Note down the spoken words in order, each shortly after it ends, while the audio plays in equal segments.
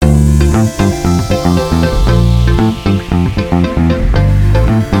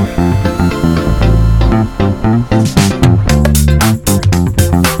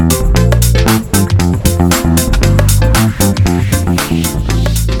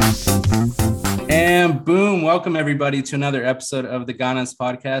And boom, welcome everybody to another episode of the Ganas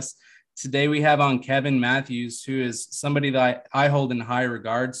podcast. Today we have on Kevin Matthews, who is somebody that I hold in high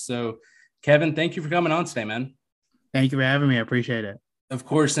regard. So Kevin, thank you for coming on today, man. Thank you for having me. I appreciate it. Of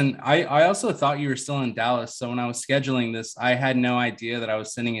course. And I also thought you were still in Dallas. So when I was scheduling this, I had no idea that I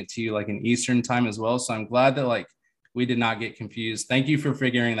was sending it to you like in Eastern time as well. So I'm glad that we did not get confused. Thank you for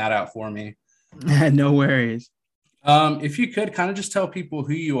figuring that out for me. No worries. If you could kind of just tell people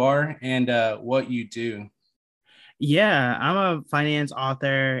who you are and what you do. Yeah, I'm a finance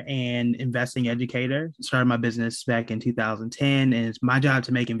author and investing educator. Started my business back in 2010, and it's my job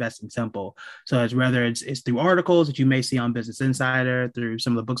to make investing simple. So it's whether it's through articles that you may see on Business Insider, through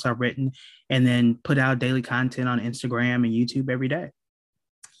some of the books I've written, and then put out daily content on Instagram and YouTube every day.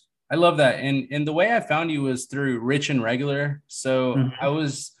 I love that. And the way I found you was through Rich and Regular. So I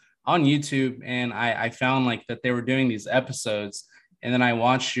was on YouTube and I found like that they were doing these episodes. And then I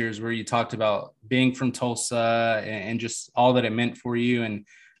watched yours where you talked about being from Tulsa and just all that it meant for you. And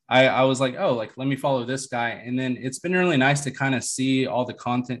I was like, oh, like, let me follow this guy. And then it's been really nice to kind of see all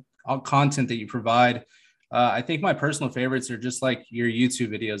content that you provide. I think my personal favorites are just like your YouTube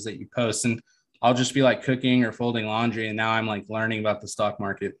videos that you post. And I'll just be like cooking or folding laundry. And now I'm like learning about the stock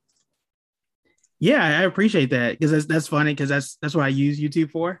market. Yeah, I appreciate that because that's funny because that's what I use YouTube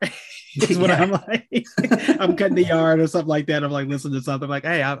for. Is when I'm like, I'm cutting the yard or something like that. I'm like listening to something like,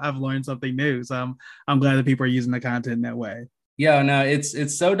 hey, I've learned something new. So I'm glad that people are using the content in that way. Yeah, no,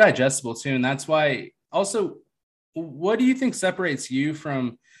 it's so digestible too, and that's why. Also, what do you think separates you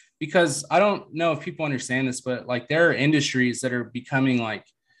from? Because I don't know if people understand this, but like there are industries that are becoming like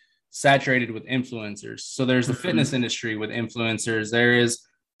saturated with influencers. So there's the fitness industry with influencers. There is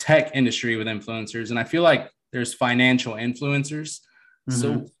tech industry with influencers, and I feel like there's financial influencers.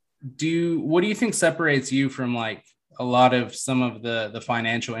 So what do you think separates you from like a lot of some of the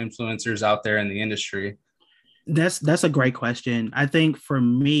financial influencers out there in the industry? That's a great question. I think for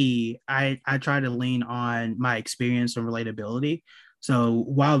me, I try to lean on my experience and relatability. So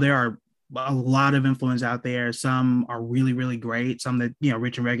while there are a lot of influence out there, some are really, really great, some that,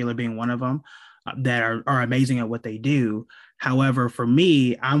 Rich and Regular being one of them, that are amazing at what they do. However, for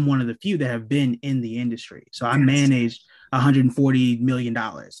me, I'm one of the few that have been in the industry. So I managed $140 million.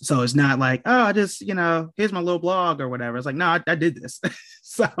 So it's not like, oh, I just, here's my little blog or whatever. It's like, no, I did this.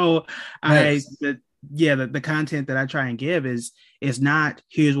 So Nice. the content that I try and give is not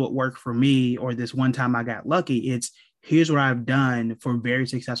here's what worked for me or this one time I got lucky. It's here's what I've done for very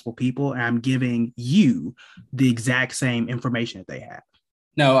successful people. And I'm giving you the exact same information that they have.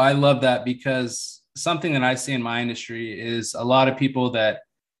 No, I love that because something that I see in my industry is a lot of people that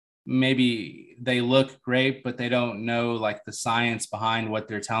maybe they look great, but they don't know like the science behind what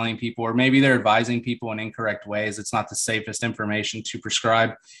they're telling people, or maybe they're advising people in incorrect ways. It's not the safest information to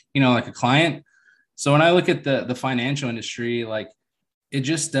prescribe, like a client. So when I look at the financial industry, like it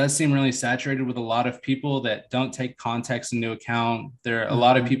just does seem really saturated with a lot of people that don't take context into account. There are a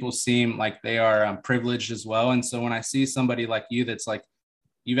lot of people seem like they are privileged as well. And so when I see somebody like you, that's like,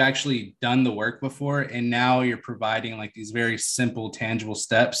 you've actually done the work before, and now you're providing like these very simple, tangible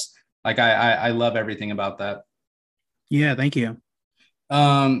steps. Like I love everything about that. Yeah, thank you.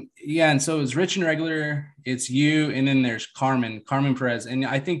 Yeah, and so it's Rich and Regular, it's you, and then there's Carmen Perez, and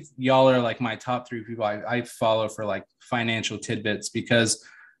I think y'all are like my top three people I follow for like financial tidbits, because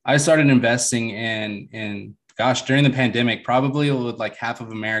I started investing in gosh, during the pandemic, probably with like half of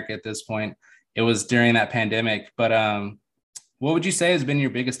America at this point. It was during that pandemic, but what would you say has been your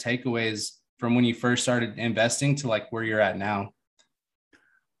biggest takeaways from when you first started investing to like where you're at now?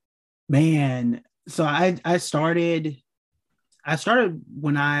 Man, so I started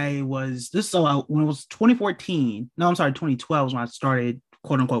when I was when it was 2014. No, I'm sorry, 2012 was when I started,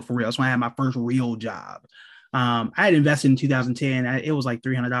 quote unquote, for real. That's when I had my first real job. I had invested in 2010. It was like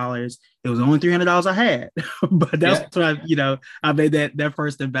 $300. It was the only $300 I had, but that's what I made that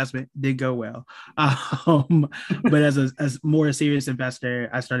first investment did go well. But as more a serious investor,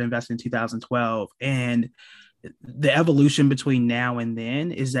 I started investing in 2012, and the evolution between now and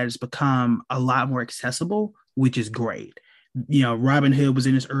then is that it's become a lot more accessible, which is great. Robinhood was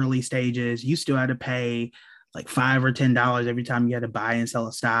in its early stages. You still had to pay like $5 or $10 every time you had to buy and sell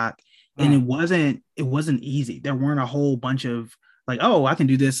a stock. And it wasn't easy. There weren't a whole bunch of like, oh, I can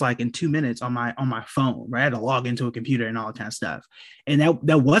do this like in 2 minutes on my phone, right? I had to log into a computer and all that kind of stuff. And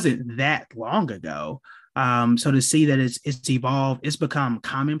that wasn't that long ago. So to see that it's evolved, it's become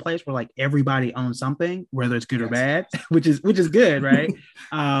commonplace where like everybody owns something, whether it's good or bad, which is good, right?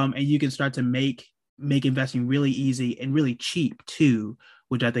 And you can start to make investing really easy and really cheap too,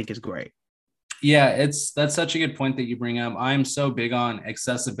 which I think is great. Yeah, that's such a good point that you bring up. I'm so big on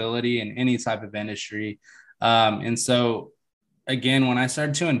accessibility in any type of industry. And so again, when I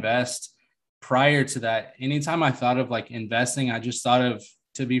started to invest prior to that, anytime I thought of like investing, I just thought of,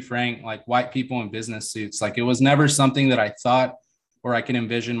 to be frank, like white people in business suits. Like it was never something that I thought or I could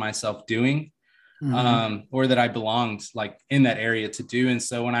envision myself doing, Mhm. or that I belonged like in that area to do. And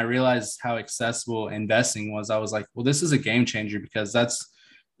so when I realized how accessible investing was, I was like, well, this is a game changer, because that's,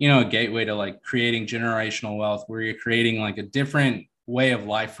 a gateway to like creating generational wealth where you're creating like a different way of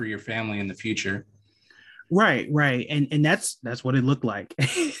life for your family in the future. Right, right. And that's what it looked like.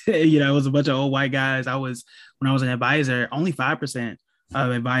 It was a bunch of old white guys. When I was an advisor, only 5%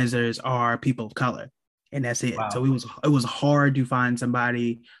 of advisors are people of color. And that's it. So Wow. it was hard to find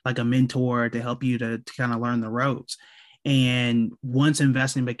somebody like a mentor to help you to kind of learn the ropes. And once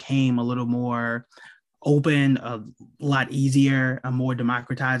investing became a little more open, a lot easier, a more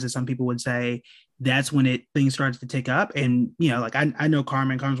democratized, as some people would say, that's when things starts to tick up. And like I know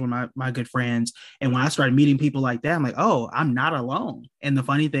Carmen's one of my good friends. And when I started meeting people like that, I'm like, oh, I'm not alone. And the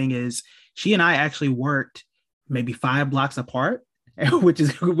funny thing is, she and I actually worked maybe 5 blocks apart, which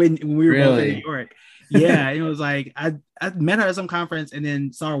is when we were both in New Really? York. Yeah, it was like I met her at some conference and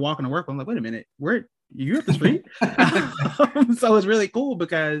then saw her walking to work. I'm like, wait a minute, you're up the street. So it's really cool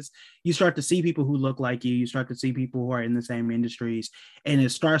because you start to see people who look like you start to see people who are in the same industries, and it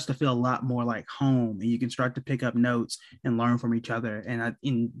starts to feel a lot more like home, and you can start to pick up notes and learn from each other, and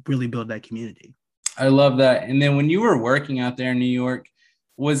really build that community. I love that. And then when you were working out there in New York,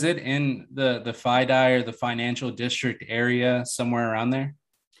 was it in the FIDI or the financial district area, somewhere around there?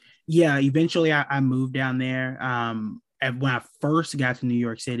 Yeah, eventually I moved down there. When I first got to New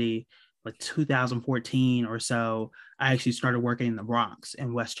York City, like 2014 or so, I actually started working in the Bronx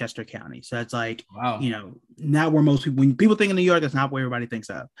in Westchester County. So it's like, Wow. not where most people, when people think of New York, that's not what everybody thinks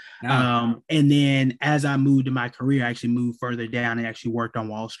of. No. And then as I moved in my career, I actually moved further down and actually worked on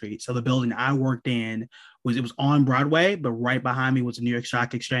Wall Street. So the building I worked in was on Broadway, but right behind me was the New York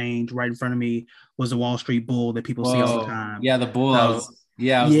Stock Exchange. Right in front of me was the Wall Street Bull that people see all the Whoa. time. Yeah, the bull. So I was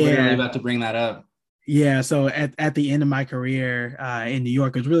literally yeah, about to bring that up. yeah. So at the end of my career in New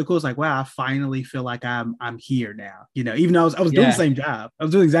York, it was really cool. It's like, wow, I finally feel like I'm here now. Even though I was doing the Yeah. same job, I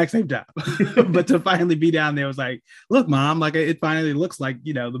was doing the exact same job, but to finally be down there was like, look, mom, like it finally looks like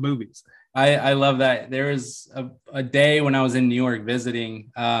the movies. I love that. There was a day when I was in New York visiting,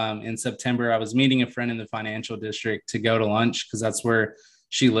 in September. I was meeting a friend in the financial district to go to lunch because that's where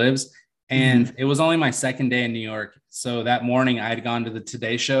she lives. Mm-hmm. And it was only my second day in New York. So that morning I had gone to the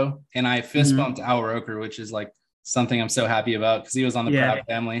Today Show and I fist Mm-hmm. bumped Al Roker, which is like something I'm so happy about because he was on the Yeah. Proud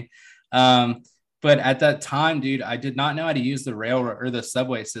Family. Um, but at that time, dude, I did not know how to use the railroad or the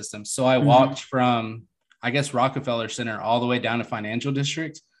subway system. So I Mm-hmm. walked from, I guess, Rockefeller Center all the way down to Financial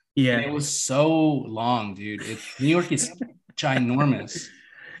District, and Yeah. it was so long, dude. New York is ginormous.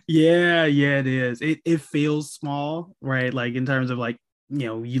 Yeah, yeah, it is. It feels small, right? Like in terms of like,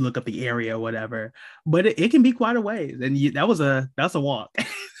 you look up the area or whatever, but it can be quite a ways. And that's a walk.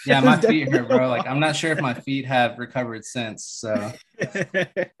 Yeah, It was my feet definitely hurt, a bro. Like I'm walk. not sure if my feet have recovered since. So,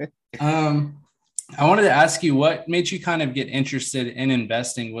 um, I wanted to ask you what made you kind of get interested in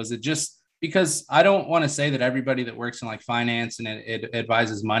investing. Was it just because I don't want to say that everybody that works in like finance and it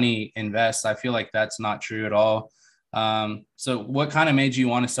advises money invests. I feel like that's not true at all. So what kind of made you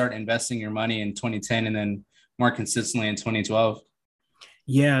want to start investing your money in 2010 and then more consistently in 2012?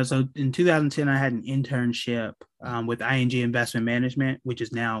 Yeah, so in 2010, I had an internship with ING Investment Management, which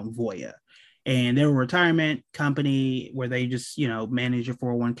is now Voya. And they're a retirement company where they just, manage your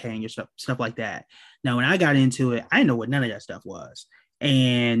 401k and your stuff like that. Now, when I got into it, I didn't know what none of that stuff was.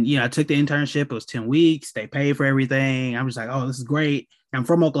 And, I took the internship. It was 10 weeks. They paid for everything. I'm just like, oh, this is great. I'm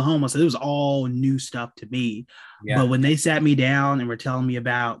from Oklahoma, so it was all new stuff to me. But Yeah. when they sat me down and were telling me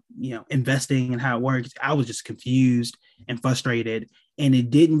about, investing and how it works, I was just confused and frustrated, and it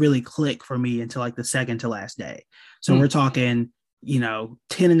didn't really click for me until like the second to last day. So we're Hmm. talking,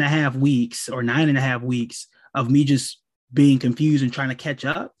 10 and a half weeks or 9.5 weeks of me just being confused and trying to catch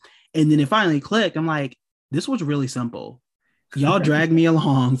up. And then it finally clicked. I'm like, this was really simple. Y'all dragged me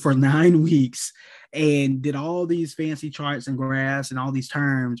along for 9 weeks and did all these fancy charts and graphs and all these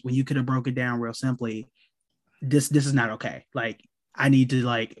terms when you could have broke it down real simply. This is not okay. Like, I need to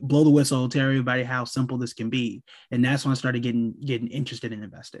like blow the whistle, tell everybody how simple this can be. And that's when I started getting interested in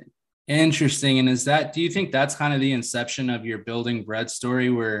investing. Interesting. And do you think that's kind of the inception of your building bread story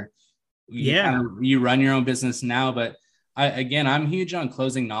where Yeah. you run your own business now, but I'm huge on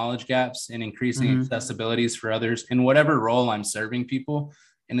closing knowledge gaps and increasing Mm-hmm. accessibilities for others in whatever role I'm serving people.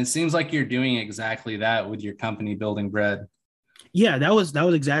 And it seems like you're doing exactly that with your company, Building Bread. Yeah, that was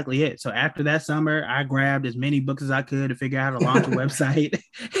exactly it. So after that summer, I grabbed as many books as I could to figure out how to launch a website,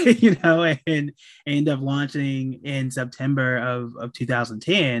 and end up launching in September of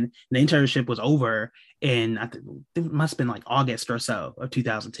 2010. The internship was over, and I think it must have been like August or so of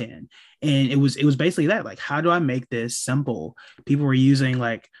 2010. And it was basically that, like, how do I make this simple? People were using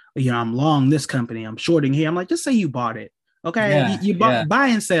like, I'm long this company, I'm shorting here. I'm like, just say you bought it. Okay, Yeah, you bought yeah. buy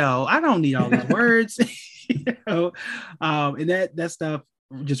and sell. I don't need all these words. you know, and that stuff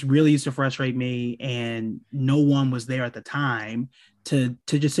just really used to frustrate me, and no one was there at the time to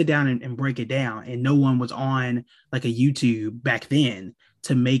just sit down and break it down, and no one was on like a YouTube back then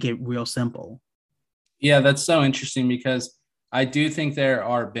to make it real simple. Yeah, that's so interesting because I do think there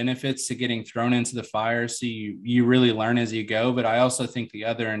are benefits to getting thrown into the fire. So you really learn as you go. But I also think the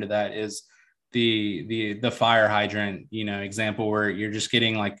other end of that is the fire hydrant, example where you're just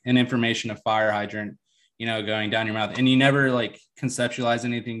getting like an information of fire hydrant, going down your mouth and you never like conceptualize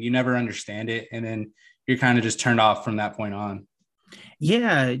anything, you never understand it. And then you're kind of just turned off from that point on.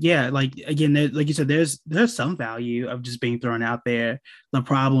 Yeah, like again, like you said, there's some value of just being thrown out there. The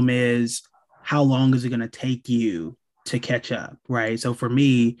problem is, how long is it going to take you to catch up, right? So for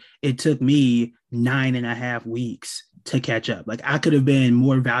me, it took me 9.5 weeks to catch up. Like, I could have been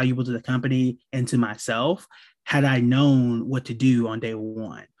more valuable to the company and to myself had I known what to do on day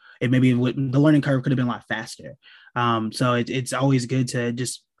one. The learning curve could have been a lot faster. So it's always good to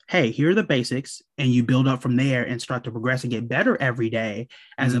just, hey, here are the basics, and you build up from there and start to progress and get better every day,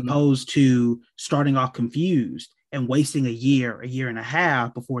 as Mhm. opposed to starting off confused and wasting a year and a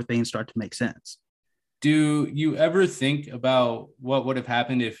half before things start to make sense. Do you ever think about what would have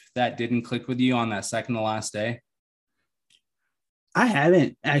happened if that didn't click with you on that second to last day? I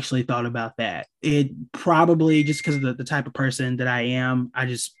haven't actually thought about that. It probably, just because of the type of person that I am, I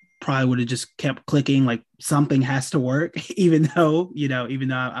just probably would have just kept clicking, like something has to work, even though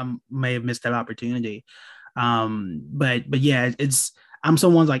I may have missed that opportunity. But yeah, I'm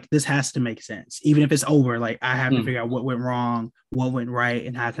someone's like, this has to make sense. Even if it's over, like I have to Hmm. figure out what went wrong, what went right,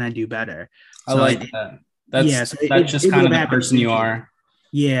 and how can I do better. I So like that. yeah, That's so that's just it would kind have of the happened person you eventually. are.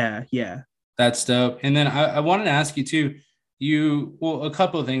 Yeah, yeah. That's dope. And then I wanted to ask you too, well, a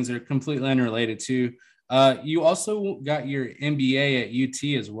couple of things that are completely unrelated too. You also got your MBA at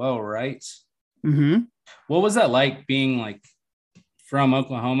UT as well, right? Mm-hmm. What was that like being like from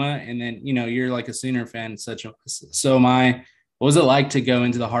Oklahoma and then, you're like a Sooner fan, so am I. What was it like to go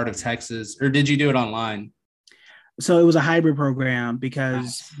into the heart of Texas, or did you do it online? So it was a hybrid program, because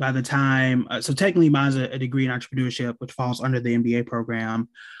Nice. by the time, so technically mine's a degree in entrepreneurship, which falls under the MBA program,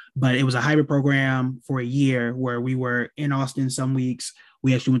 but it was a hybrid program for a year where we were in Austin some weeks.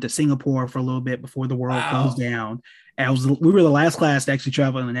 We actually went to Singapore for a little bit before the world closed Wow. down. And we were the last class to actually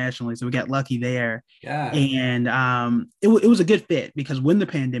travel internationally, so we got lucky there. Yeah. And it was a good fit, because when the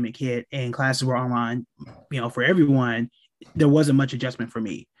pandemic hit and classes were online, for everyone, there wasn't much adjustment for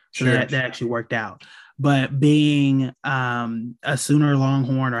me. So Sure. that actually worked out. But being a Sooner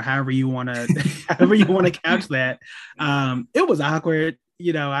Longhorn, or however you want to however you want to couch that, it was awkward.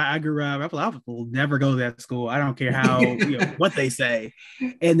 I grew up. I will never go to that school. I don't care how what they say.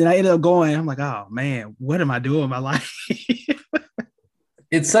 And then I ended up going. I'm like, oh man, what am I doing in my life?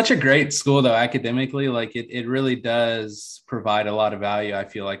 It's such a great school though, academically. Like it really does provide a lot of value, I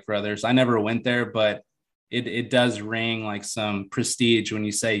feel like, for others. I never went there, but it does ring like some prestige when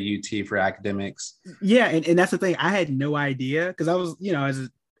you say UT for academics. Yeah, and that's the thing. I had no idea, because I was,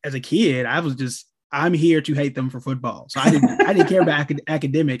 as a kid, I was just, I'm here to hate them for football. So I didn't care about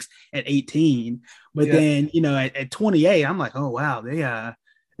academics at 18. But Yeah. then, at 28, I'm like, oh wow,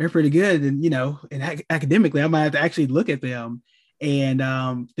 they're pretty good. And academically, I might have to actually look at them. And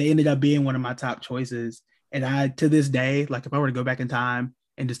they ended up being one of my top choices. And I, to this day, like if I were to go back in time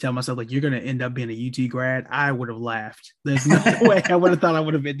and just tell myself like you're gonna end up being a UT grad, I would have laughed. There's no way I would have thought I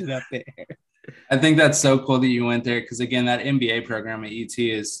would have ended up there. I think that's so cool that you went there because again, that MBA program at UT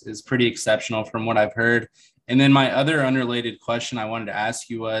is pretty exceptional from what I've heard. And then my other unrelated question I wanted to ask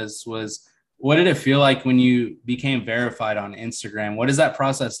you was what did it feel like when you became verified on Instagram? What does that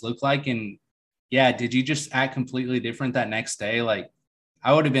process look like? And yeah, did you just act completely different that next day? Like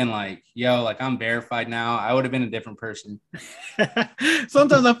I would have been like, yo, like I'm verified now. I would have been a different person.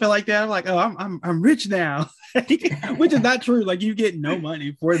 Sometimes I feel like that. I'm like, oh, I'm rich now, which is not true. Like you get no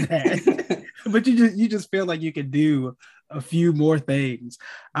money for that, but you just feel like you could do a few more things.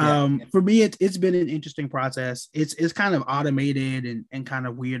 Yeah. For me, it's been an interesting process. It's kind of automated and kind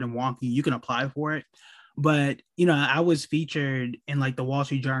of weird and wonky. You can apply for it, but I was featured in like the Wall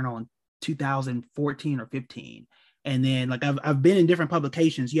Street Journal in 2014 or 15. And then like I've been in different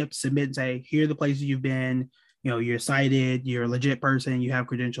publications. You have to submit and say, here are the places you've been, you're cited, you're a legit person, you have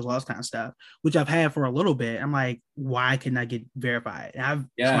credentials, all this kind of stuff, which I've had for a little bit. I'm like, why couldn't I get verified? And I've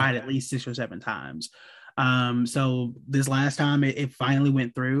Yeah. tried at least 6 or 7 times. So this last time it finally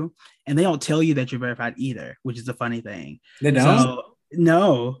went through, and they don't tell you that you're verified either, which is a funny thing. They don't? So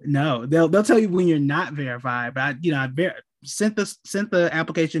no, they'll tell you when you're not verified. But I sent the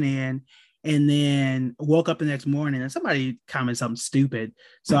application in, and then woke up the next morning and somebody commented something stupid.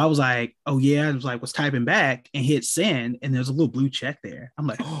 So I was like, oh yeah, was typing back and hit send, and there's a little blue check there. I'm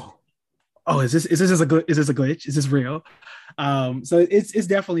like, oh, is this a glitch? Is this real? So it's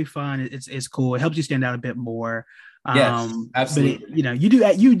definitely fun. It's cool. It helps you stand out a bit more. Yes, absolutely.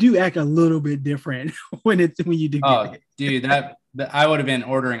 But you do act a little bit different when you do. Oh, dude, that I would have been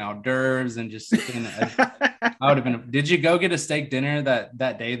ordering hors d'oeuvres and just I would have been. Did you go get a steak dinner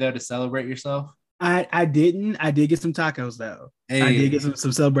that day though to celebrate yourself? I didn't. I did get some tacos though. Hey. I did get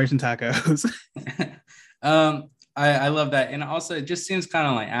some celebration tacos. I love that. And also it just seems kind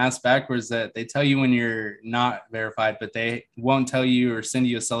of like ass backwards that they tell you when you're not verified, but they won't tell you or send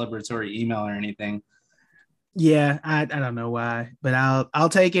you a celebratory email or anything. Yeah, I don't know why, but I'll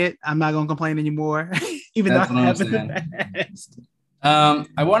take it. I'm not gonna complain anymore, even That's though what I I'm haven't saying. the best.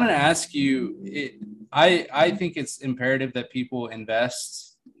 I wanted to ask you, I think it's imperative that people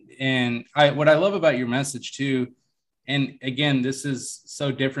invest. And what I love about your message too, and again, this is so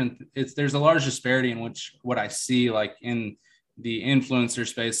different. There's a large disparity in what I see like in the influencer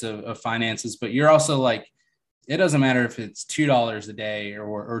space of finances, but you're also like, it doesn't matter if it's $2 a day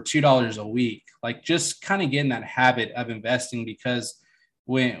or $2 a week, like just kind of getting that habit of investing, because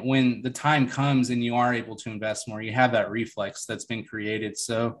when the time comes and you are able to invest more, you have that reflex that's been created.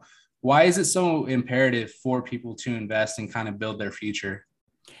 So why is it so imperative for people to invest and kind of build their future?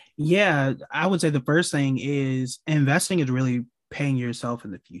 Yeah, I would say the first thing is investing is really paying yourself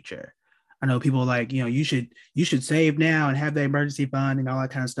in the future. I know people like, you should save now and have the emergency fund and all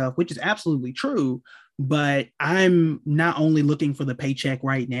that kind of stuff, which is absolutely true. But I'm not only looking for the paycheck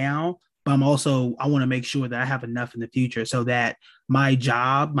right now, but I want to make sure that I have enough in the future so that my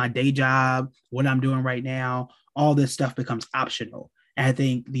job, my day job, what I'm doing right now, all this stuff becomes optional. And I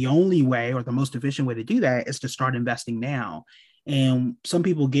think the only way or the most efficient way to do that is to start investing now. And some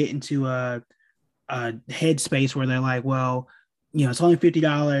people get into a headspace where they're like, well, it's only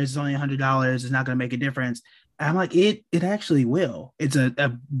 $50, it's only $100, it's not going to make a difference. I'm like, it actually will. It's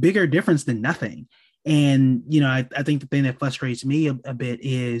a bigger difference than nothing. And I think the thing that frustrates me a bit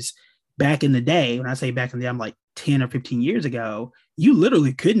is back in the day. When I say back in the day, I'm like 10 or 15 years ago, you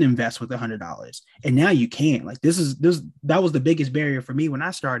literally couldn't invest with $100, and now you can. Like that was the biggest barrier for me when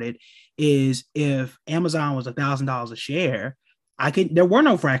I started. Is if Amazon was $1,000 a share, there were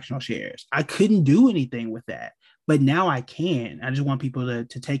no fractional shares. I couldn't do anything with that. But now I can. I just want people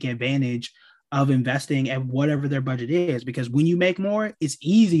to take advantage of investing at whatever their budget is, because when you make more, it's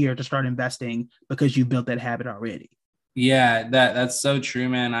easier to start investing because you built that habit already. Yeah, that's so true,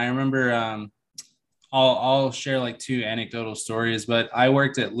 man. I remember I'll share like two anecdotal stories, but I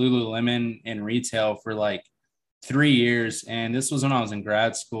worked at Lululemon in retail for like 3 years, and this was when I was in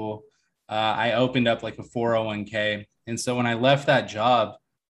grad school. I opened up like a 401k, and so when I left that job,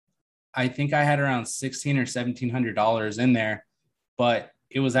 I think I had around $1,600 or $1,700 in there, but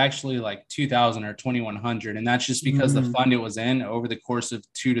it was actually like 2,000 or 2,100, and that's just because the fund it was in over the course of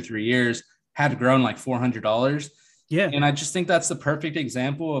 2 to 3 years had grown like $400. Yeah, and I just think that's the perfect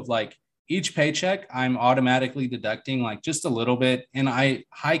example of like each paycheck I'm automatically deducting like just a little bit, and I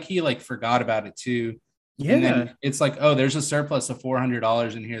high key like forgot about it too. yeah. And then it's like, oh, there's a surplus of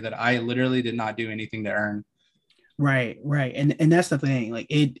 $400 in here that I literally did not do anything to earn. Right. And that's the thing. Like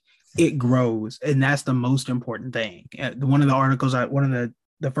it grows, and that's the most important thing. One of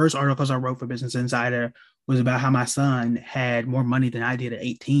the first articles I wrote for Business Insider was about how my son had more money than I did at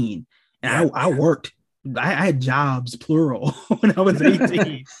 18, and I worked. I had jobs plural when I was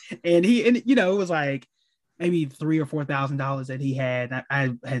 18, and it was like maybe $3,000 or $4,000 that he had.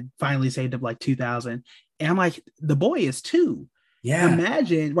 I had finally saved up like 2,000, and I'm like, the boy is two. Yeah.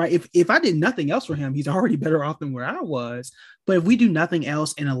 Imagine, right? If I did nothing else for him, he's already better off than where I was. But if we do nothing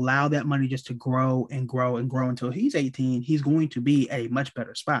else and allow that money just to grow and grow and grow until he's 18, he's going to be a much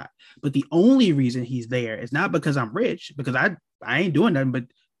better spot. But the only reason he's there is not because I'm rich, because I ain't doing nothing but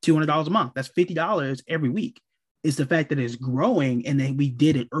 $200 a month. That's $50 every week. It's the fact that it's growing, and then we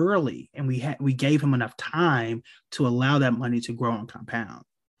did it early, and we gave him enough time to allow that money to grow and compound.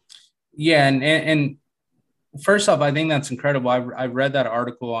 Yeah, and first off, I think that's incredible. I've read that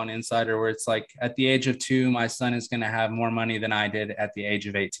article on Insider where it's like at the age of 2, my son is going to have more money than I did at the age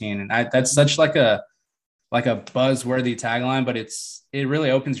of 18. And that's such like like a buzzworthy tagline, but it really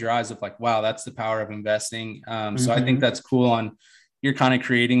opens your eyes of like, wow, that's the power of investing. So I think Mm-hmm. that's cool on you're kind of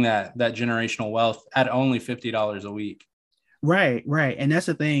creating that generational wealth at only $50 a week. Right, right. And that's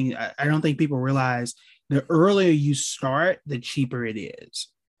the thing. I don't think people realize the earlier you start, the cheaper it is.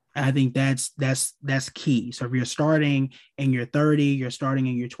 And I think that's key. So if you're starting and you're 30, you're starting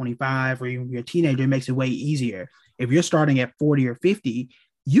and you're 25, or you're a teenager, it makes it way easier. If you're starting at 40 or 50,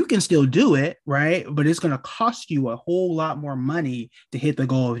 you can still do it, right? But it's going to cost you a whole lot more money to hit the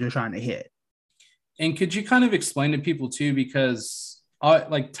goals you're trying to hit. And could you kind of explain to people too, because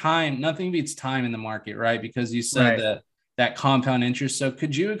like time, nothing beats time in the market, right? Because you said Right. that compound interest. So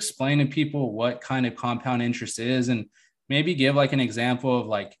could you explain to people what kind of compound interest is, and maybe give like an example of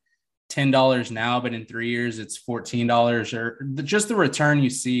like $10 now, but in 3 years it's $14, or just the return you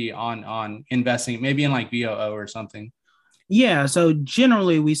see on investing, maybe in like VOO or something. Yeah. So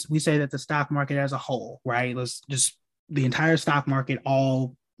generally, we say that the stock market as a whole, right? Let's just the entire stock market,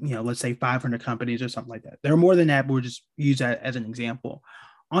 all let's say 500 companies or something like that. There are more than that, but we'll just use that as an example.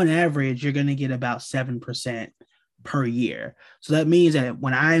 On average, you're going to get about 7% per year. So that means that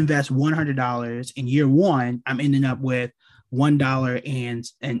when I invest $100 in year one, I'm ending up with $1 and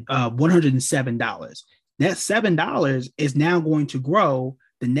 $107. That $7 is now going to grow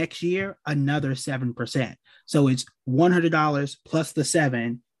the next year another 7%. So it's $100 plus the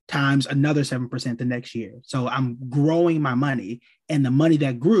seven times another 7% the next year. So I'm growing my money, and the money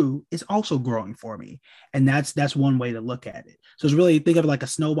that grew is also growing for me. And that's one way to look at it. So it's really, think of it like a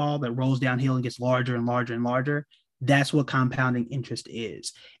snowball that rolls downhill and gets larger and larger and larger. That's what compounding interest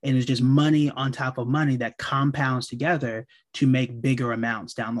is. And it's just money on top of money that compounds together to make bigger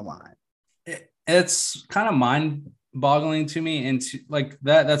amounts down the line. It's kind of mind boggling to me, and to, like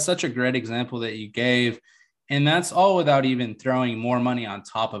that's such a great example that you gave, and that's all without even throwing more money on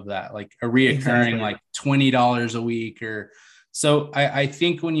top of that, like a reoccurring Exactly. like $20 a week. Or so I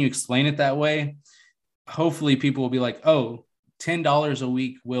think when you explain it that way, hopefully people will be like, oh, $10 a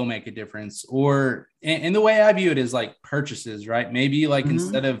week will make a difference. Or and the way I view it is like purchases, right? Maybe like Mm-hmm.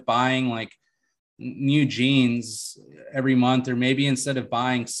 instead of buying like new jeans every month, or maybe instead of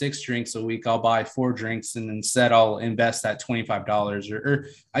buying 6 drinks a week, I'll buy 4 drinks, and instead I'll invest that $25. Or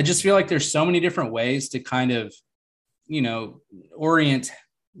I just feel like there's so many different ways to kind of, you know, orient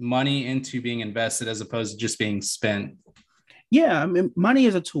money into being invested as opposed to just being spent. Yeah, I mean, money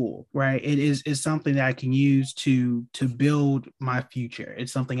is a tool, right? It is something that I can use to build my future.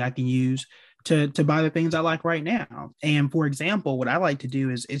 It's something I can use to buy the things I like right now. And for example, what I like to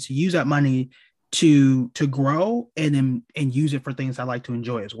do is to use that money to grow, and then and use it for things I like to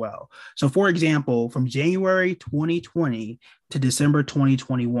enjoy as well. So for example, from January 2020 to December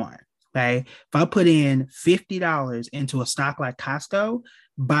 2021, okay, if I put in $50 into a stock like Costco,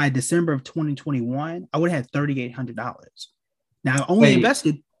 by December of 2021, I would have had $3,800. Now, I only Wait,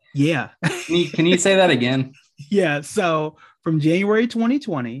 invested, yeah, can you say that again? yeah. So from January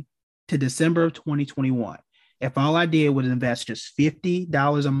 2020 to December of 2021, if all I did was invest just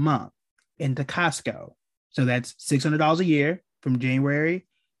 $50 a month into Costco, so that's $600 a year from January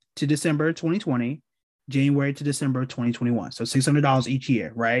to December 2020, January to December 2021. So $600 each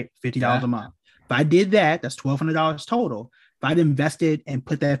year, right? $50 Yeah. a month. If I did that, that's $1,200 total. If I'd invested and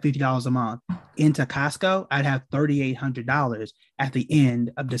put that $50 a month into Costco, I'd have $3,800 at the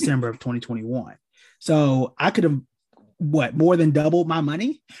end of December of 2021. So I could have more than doubled my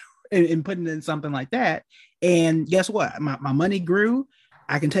money in putting in something like that. And guess what? My money grew.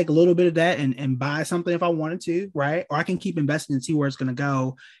 I can take a little bit of that and buy something if I wanted to, right? Or I can keep investing and see where it's going to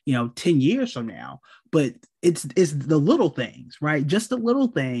go, 10 years from now. But it's the little things, right? Just the little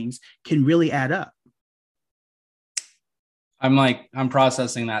things can really add up. I'm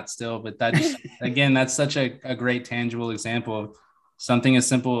processing that still, but that just, again, that's such a great tangible example of something as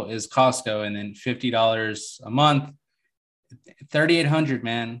simple as Costco, and then $50 a month, 3,800,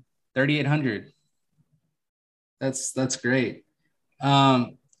 man, 3,800. That's great.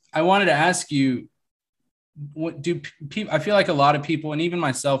 I wanted to ask you, what do people, I feel like a lot of people, and even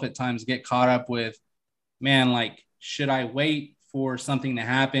myself at times, get caught up with, man, like, should I wait for something to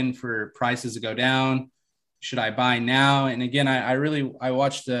happen for prices to go down? Should I buy now? And again, I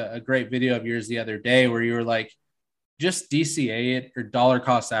watched a great video of yours the other day where you were like, just DCA it or dollar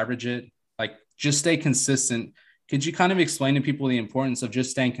cost average it, like just stay consistent. Could you kind of explain to people the importance of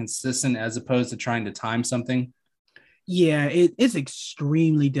just staying consistent as opposed to trying to time something? Yeah, it's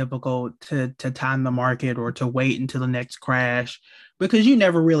extremely difficult to time the market or to wait until the next crash, because you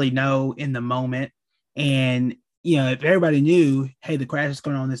never really know in the moment. And if everybody knew, hey, the crash is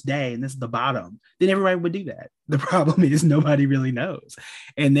going on this day and this is the bottom, then everybody would do that. The problem is nobody really knows.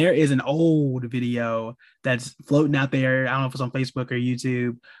 And there is an old video that's floating out there. I don't know if it's on Facebook or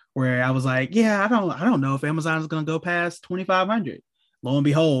YouTube, where I was like, yeah, I don't know if Amazon is going to go past 2,500. Lo and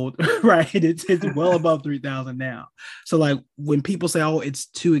behold, right, it's well above 3,000 now. So like when people say, oh, it's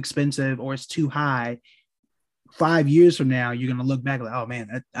too expensive or it's too high, 5 years from now, you're gonna look back like, oh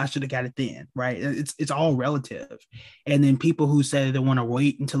man, I should have got it then, right? It's all relative. And then people who say they want to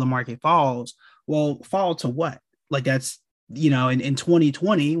wait until the market falls, well, fall to what? Like that's in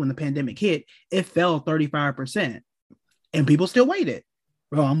 2020 when the pandemic hit, it fell 35%, and people still waited.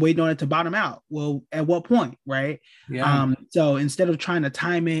 Well, I'm waiting on it to bottom out. Well, at what point, right? Yeah. So instead of trying to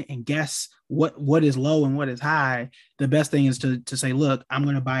time it and guess what is low and what is high, the best thing is to say, look, I'm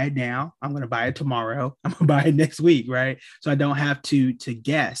going to buy it now. I'm going to buy it tomorrow. I'm going to buy it next week, right? So I don't have to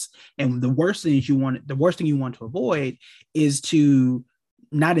guess. And the worst thing you want to avoid is to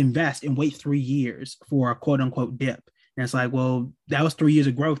not invest and wait 3 years for a quote unquote dip. And it's like, well, that was 3 years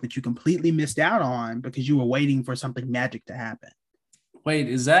of growth that you completely missed out on because you were waiting for something magic to happen. Wait,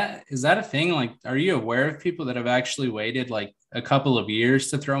 is that a thing? Like, are you aware of people that have actually waited like a couple of years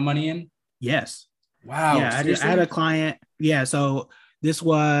to throw money in? Yes. Wow. Yeah, I had a client. Yeah, so this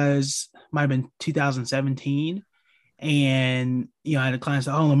might have been 2017, and I had a client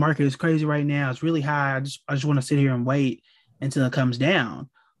say, "Oh, the market is crazy right now. It's really high. I just want to sit here and wait until it comes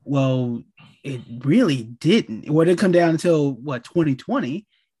down." Well, it really didn't. Well, it didn't come down until 2020.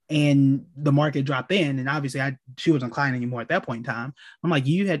 And the market dropped in, and obviously she wasn't a client anymore at that point in time. I'm like,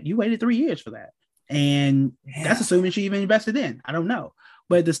 you waited 3 years for that, and that's assuming she even invested in. I don't know,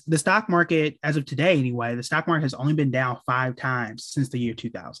 but the stock market, as of today anyway, the stock market has only been down 5 times since the year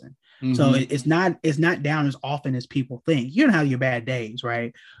 2000. Mm-hmm. So it's not down as often as people think. You're gonna have your bad days,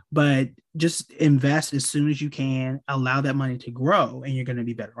 right? But just invest as soon as you can, allow that money to grow, and you're gonna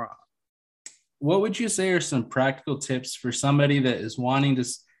be better off. What would you say are some practical tips for somebody that is wanting to?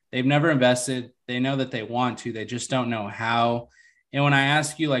 They've never invested. They know that they want to, they just don't know how. And when I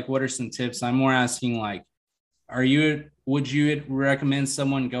ask you, like, what are some tips? I'm more asking, like, would you recommend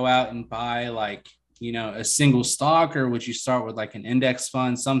someone go out and buy like, a single stock, or would you start with like an index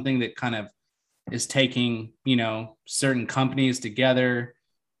fund, something that kind of is taking, certain companies together?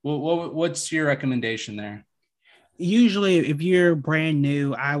 What's your recommendation there? Usually, if you're brand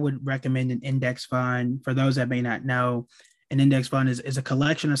new, I would recommend an index fund. For those that may not know, an index fund is a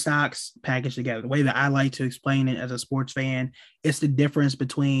collection of stocks packaged together. The way that I like to explain it as a sports fan, it's the difference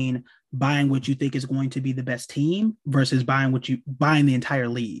between buying what you think is going to be the best team versus buying the entire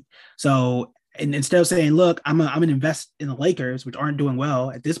league. So, and instead of saying, look, I'm going to invest in the Lakers, which aren't doing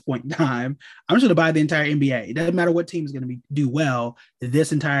well at this point in time, I'm just going to buy the entire NBA. It doesn't matter what team is going to do well.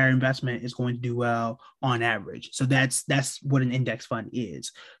 This entire investment is going to do well on average. So that's what an index fund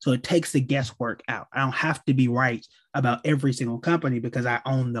is. So it takes the guesswork out. I don't have to be right about every single company because I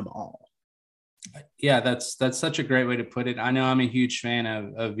own them all. Yeah, that's such a great way to put it. I know I'm a huge fan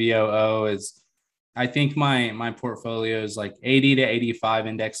of VOO. I think my portfolio is like 80 to 85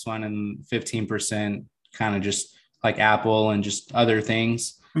 index fund and 15% kind of just like Apple and just other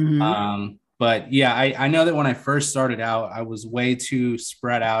things. Mm-hmm. But yeah, I know that when I first started out, I was way too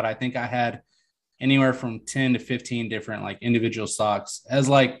spread out. I think I had anywhere from 10 to 15 different like individual stocks as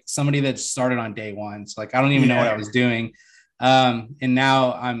like somebody that started on day one. So like, I don't even know what I was doing. And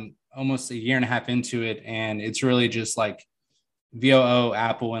now I'm almost a year and a half into it, and it's really just like VOO,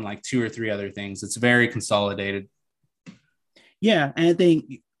 Apple, and like 2 or 3 other things. It's very consolidated. Yeah, and I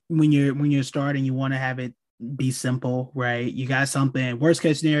think when you're starting, you want to have it be simple, right? You got something. Worst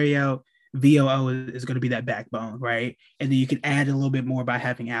case scenario, VOO is going to be that backbone, right? And then you can add a little bit more by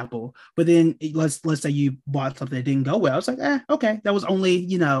having Apple. But then let's say you bought something that didn't go well. It's like, okay, that was only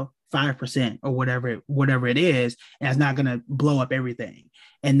 5% or whatever it is, and it's not going to blow up everything.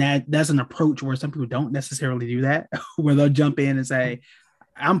 And that's an approach where some people don't necessarily do that, where they'll jump in and say,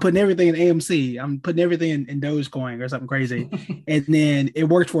 I'm putting everything in AMC, I'm putting everything in Dogecoin or something crazy. And then it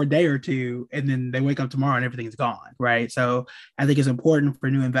worked for a day or two, and then they wake up tomorrow and everything's gone, right? So I think it's important for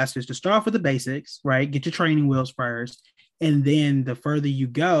new investors to start off with the basics, right? Get your training wheels first. And then the further you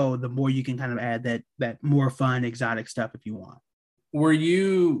go, the more you can kind of add that more fun, exotic stuff if you want. Were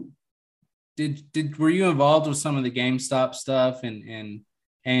you involved with some of the GameStop stuff and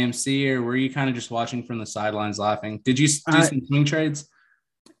AMC, or were you kind of just watching from the sidelines laughing? Did you do some swing trades?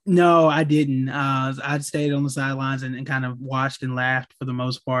 No, I didn't. I stayed on the sidelines and kind of watched and laughed for the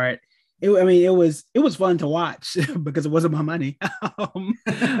most part. It was fun to watch because it wasn't my money.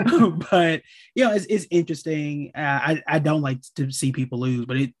 But it's interesting. I don't like to see people lose,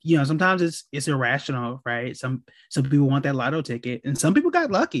 but sometimes it's irrational, right? Some people want that lotto ticket, and some people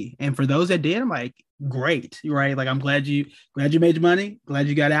got lucky. And for those that did, I'm like, great, right? Like, I'm glad you made your money. Glad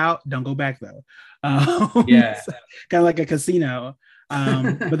you got out. Don't go back though. Yeah, kind of like a casino.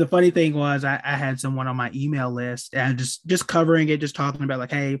 But the funny thing was, I had someone on my email list, and just covering it, just talking about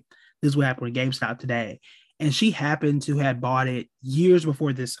like, hey, this is what happened with GameStop today. And she happened to have bought it years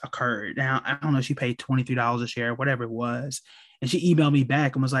before this occurred. Now, I don't know, she paid $23 a share, whatever it was. And she emailed me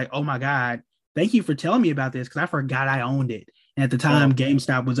back and was like, oh my God, thank you for telling me about this, because I forgot I owned it. And at the time,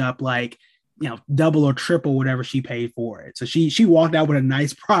 GameStop was up like, double or triple whatever she paid for it. So she walked out with a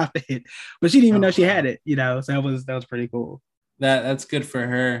nice profit, but she didn't even know she had it, So that was pretty cool. That's good for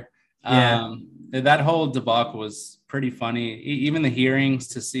her. Yeah. That whole debacle was pretty funny. Even the hearings,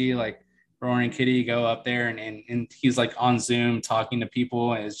 to see like Roaring Kitty go up there and he's like on Zoom talking to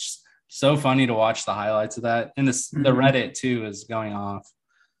people. And it's just so funny to watch the highlights of that. And the Reddit too is going off.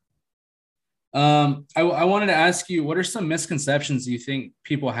 I wanted to ask you, what are some misconceptions you think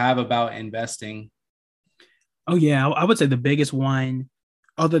people have about investing? Oh yeah, I would say the biggest one,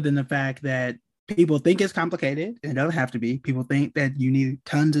 other than the fact that people think it's complicated, and it doesn't have to be. People think that you need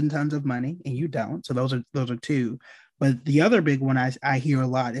tons and tons of money, and you don't. So those are two. But the other big one I hear a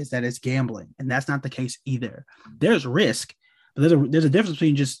lot is that it's gambling, and that's not the case either. There's risk, but there's a difference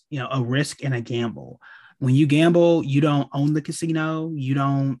between just a risk and a gamble. When you gamble, you don't own the casino. You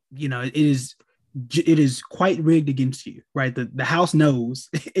don't, it is quite rigged against you, right? The house knows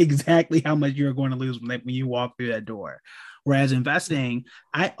exactly how much you're going to lose when you walk through that door. Whereas investing,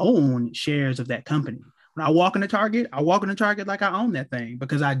 I own shares of that company. When I walk into Target, like I own that thing,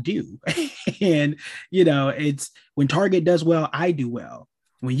 because I do. And, it's when Target does well, I do well.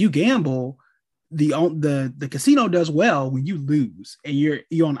 When you gamble, the casino does well when you lose, and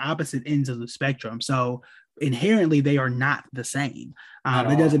you're on opposite ends of the spectrum. So inherently they are not the same.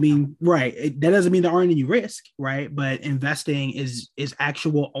 That doesn't mean that doesn't mean there aren't any risk, right? But investing is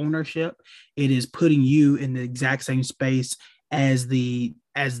actual ownership. It is putting you in the exact same space as the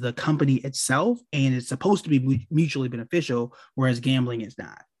company itself, and it's supposed to be mutually beneficial, whereas gambling is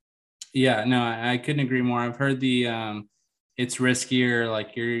not. Yeah, no, I couldn't agree more. I've heard it's riskier.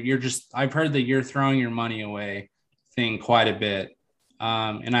 Like I've heard that you're throwing your money away thing quite a bit.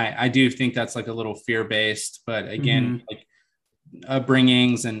 And I do think that's like a little fear-based, but again, like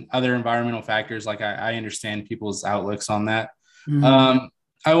upbringings and other environmental factors, like I understand people's outlooks on that.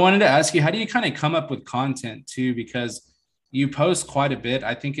 I wanted to ask you, how do you kind of come up with content too? Because you post quite a bit.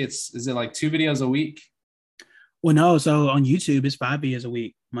 I think is it like 2 videos a week? Well, no. So on YouTube, it's 5 videos a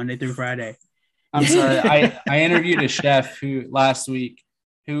week, Monday through Friday. I'm sorry. I interviewed a chef last week,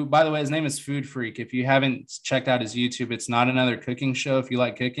 who, by the way, his name is Food Freak. If you haven't checked out his YouTube, it's not another cooking show. If you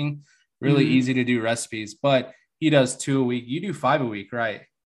like cooking, really easy to do recipes, but he does 2 a week. You do 5 a week, right?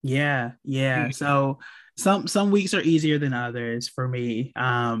 Yeah. So some weeks are easier than others for me.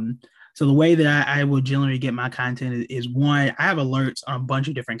 So the way that I will generally get my content is one, I have alerts on a bunch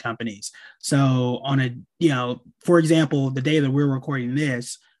of different companies. So for example, the day that we're recording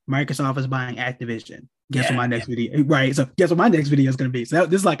this, Microsoft is buying Activision. Guess what my next video, right? So guess what my next video is going to be. So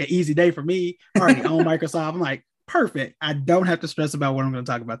this is like an easy day for me. I already own Microsoft. I'm like, perfect. I don't have to stress about what I'm going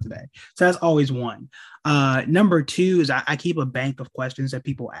to talk about today. So that's always one. Number two is I keep a bank of questions that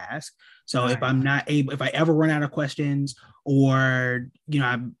people ask. So if I ever run out of questions, or,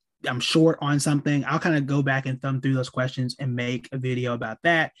 I'm short on something, I'll kind of go back and thumb through those questions and make a video about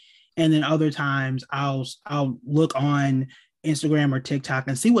that. And then other times I'll look on Instagram or TikTok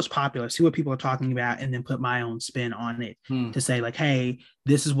and see what's popular, see what people are talking about, and then put my own spin on it to say like, hey,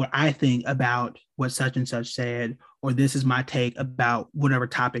 this is what I think about what such and such said, or this is my take about whatever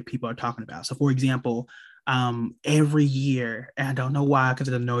topic people are talking about. So for example, every year, and I don't know why, because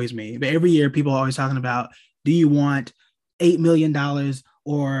it annoys me, but every year people are always talking about, do you want $8 million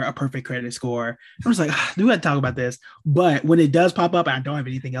or a perfect credit score? I'm just like, do we have to talk about this? But when it does pop up and I don't have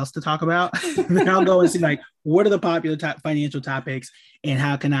anything else to talk about, then I'll go and see like, what are the popular financial topics, and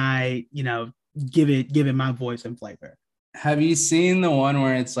how can I, give it my voice and flavor. Have you seen the one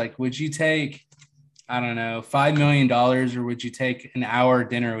where it's like, would you take, I don't know, $5 million, or would you take an hour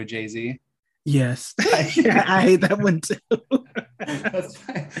dinner with Jay-Z? Yes. I hate that one too.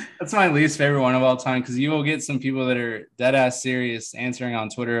 That's my least favorite one of all time, because you will get some people that are dead ass serious answering on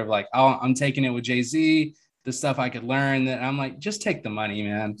Twitter of like, oh, I'm taking it with Jay-Z, the stuff I could learn. That I'm like, just take the money,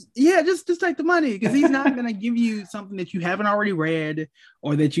 man. Yeah, just take the money, because he's not going to give you something that you haven't already read,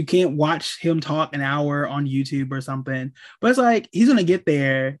 or that you can't watch him talk an hour on YouTube or something. But it's like, he's going to get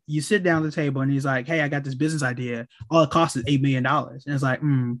there. You sit down at the table and he's like, hey, I got this business idea. All it costs is $8 million. And it's like,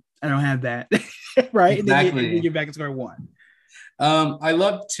 I don't have that. Right. And then Exactly. you're back at square one. I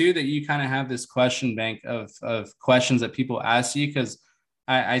love too that you kind of have this question bank of questions that people ask you, because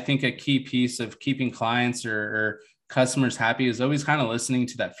I think a key piece of keeping clients or customers happy is always kind of listening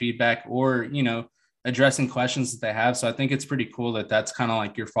to that feedback, or, addressing questions that they have. So I think it's pretty cool that that's kind of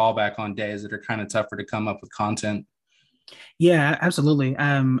like your fallback on days that are kind of tougher to come up with content. Yeah, absolutely.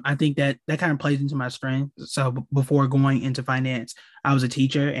 I think that that kind of plays into my strength. So before going into finance, I was a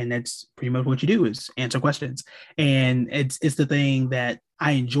teacher, and that's pretty much what you do is answer questions. And it's the thing that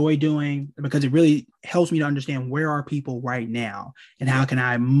I enjoy doing because it really helps me to understand where are people right now and how can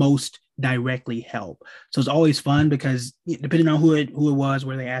I most directly help. So it's always fun because depending on who it was,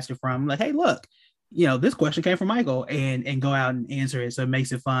 where they asked it from, like, hey, look, this question came from Michael, and go out and answer it. So it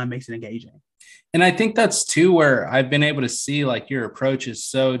makes it fun, makes it engaging. And I think that's too where I've been able to see like your approach is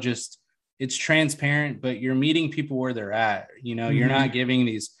so just it's transparent, but you're meeting people where they're at. You're not Mhm. giving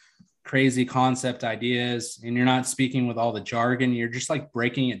these crazy concept ideas, and you're not speaking with all the jargon. You're just like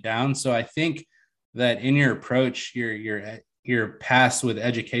breaking it down. So I think that in your approach, your past with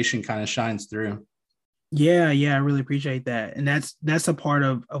education kind of shines through. Yeah, I really appreciate that. And that's a part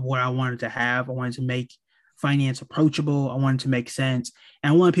of what I wanted to have. I wanted to make finance approachable. I wanted to make sense.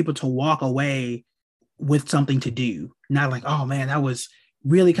 And I wanted people to walk away with something to do. Not like, oh man, that was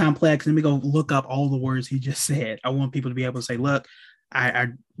really complex. Let me go look up all the words he just said. I want people to be able to say, look, I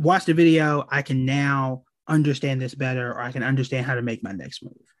watched the video. I can now understand this better, or I can understand how to make my next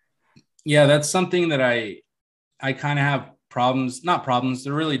move. Yeah, that's something that I kind of have problems, not problems,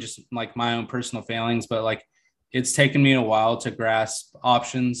 they're really just like my own personal failings, but like it's taken me a while to grasp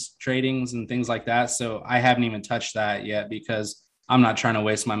options tradings and things like that. So I haven't even touched that yet because I'm not trying to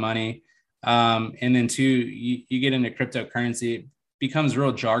waste my money. And then two, you get into cryptocurrency, it becomes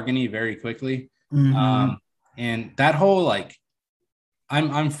real jargony very quickly. Mm-hmm. Um, and that whole like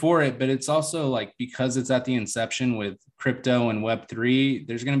I'm for it, but it's also like because it's at the inception with crypto and Web3,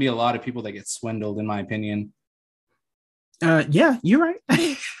 there's going to be a lot of people that get swindled, in my opinion. Yeah, you're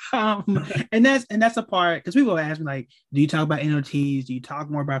right. And that's a part because people ask me like, do you talk about NFTs? Do you talk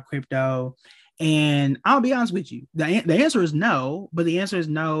more about crypto? And I'll be honest with you, the answer is no. But the answer is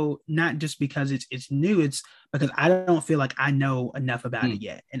no, not just because it's new. It's because I don't feel like I know enough about it Hmm.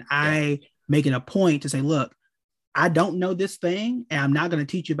 yet, and Yeah. I make it a point to say, look, I don't know this thing, and I'm not going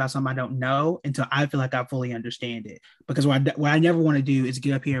to teach you about something I don't know until I feel like I fully understand it. Because what I never want to do is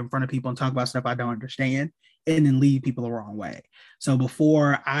get up here in front of people and talk about stuff I don't understand and then lead people the wrong way. So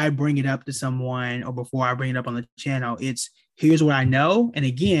before I bring it up to someone or before I bring it up on the channel, it's here's what I know. And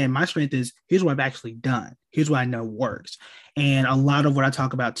again, my strength is here's what I've actually done. Here's what I know works. And a lot of what I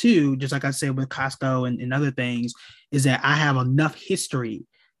talk about too, just like I said with Costco and other things, is that I have enough history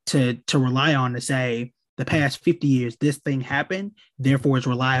to rely on to say, the past 50 years, this thing happened, therefore it's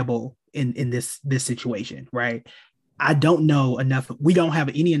reliable in this situation, right? I don't know enough. We don't have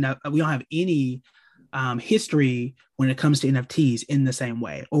any history when it comes to NFTs in the same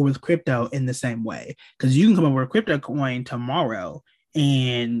way, or with crypto in the same way. Because you can come up with a crypto coin tomorrow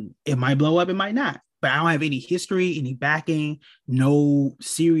and it might blow up, it might not. But I don't have any history, any backing, no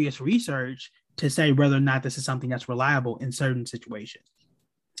serious research to say whether or not this is something that's reliable in certain situations.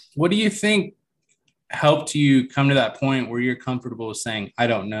 What do you think helped you come to that point where you're comfortable with saying, I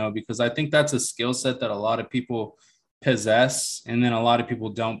don't know? Because I think that's a skill set that a lot of people possess, and then a lot of people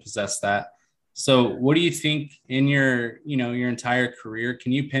don't possess that. So what do you think in your entire career?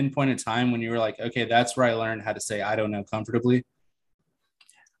 Can you pinpoint a time when you were like, okay, that's where I learned how to say I don't know comfortably?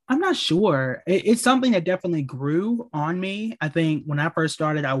 I'm not sure. It's something that definitely grew on me. I think when I first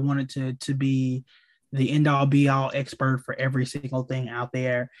started, I wanted to be the end all be all expert for every single thing out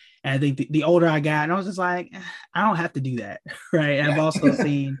there. And I think the older I got, and I was just like, I don't have to do that. Right. And I've Yeah. also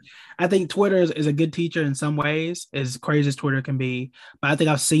seen, I think Twitter is a good teacher in some ways, as crazy as Twitter can be. But I think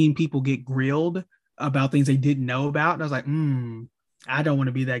I've seen people get grilled about things they didn't know about. And I was like, I don't want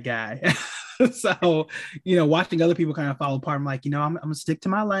to be that guy. So, watching other people kind of fall apart, I'm like, I'm gonna stick to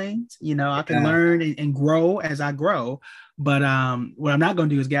my lanes. I can Yeah. learn and grow as I grow. But what I'm not gonna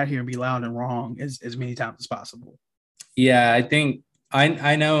do is get out here and be loud and wrong as many times as possible. Yeah, I think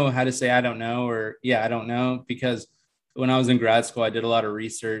I know how to say I don't know, or yeah, I don't know, because when I was in grad school, I did a lot of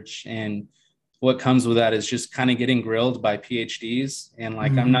research, and what comes with that is just kind of getting grilled by PhDs. And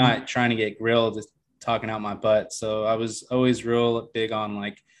like I'm Mm-hmm. not trying to get grilled, just talking out my butt. So I was always real big on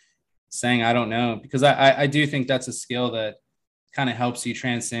like saying I don't know, because I do think that's a skill that kind of helps you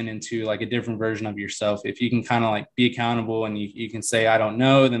transcend into like a different version of yourself. If you can kind of like be accountable and you can say I don't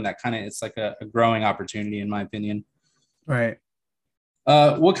know, then that kind of it's like a growing opportunity in my opinion. Right.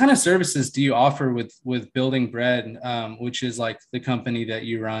 What kind of services do you offer with Building Bread, which is like the company that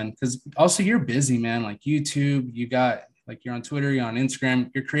you run? Because also you're busy, man. Like YouTube, you got like you're on Twitter, you're on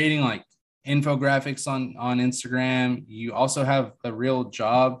Instagram, you're creating like infographics on Instagram. You also have a real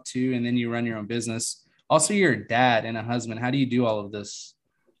job too, and then you run your own business. Also, you're a dad and a husband. How do you do all of this?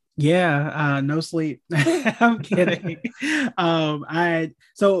 Yeah, no sleep. I'm kidding. I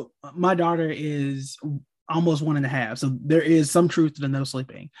so my daughter is almost 1.5, so there is some truth to the no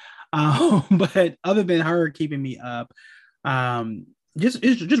sleeping. But other than her keeping me up, just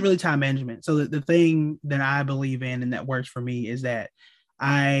it's just really time management. So the thing that I believe in and that works for me is that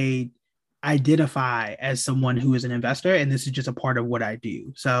I identify as someone who is an investor, and this is just a part of what I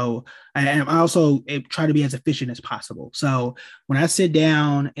do. So I also try to be as efficient as possible. So when I sit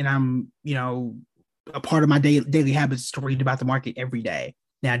down and I'm, a part of my daily habits is to read about the market every day.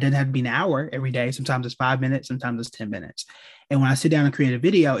 Now, it doesn't have to be an hour every day. Sometimes it's 5 minutes, sometimes it's 10 minutes. And when I sit down and create a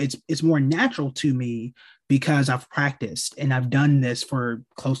video, it's more natural to me because I've practiced and I've done this for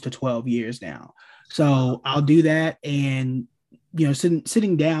close to 12 years now. So I'll do that, and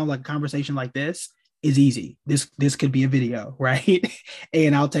sitting down like a conversation like this is easy. This could be a video, right?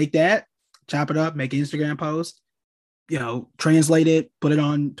 And I'll take that, chop it up, make an Instagram post, translate it, put it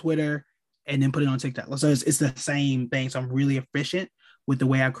on Twitter, and then put it on TikTok. So it's the same thing. So I'm really efficient with the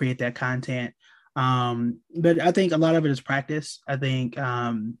way I create that content. But I think a lot of it is practice. I think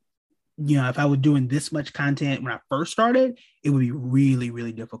if I was doing this much content when I first started, it would be really,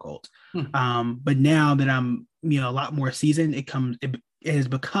 really difficult. But now that I'm, a lot more seasoned, it has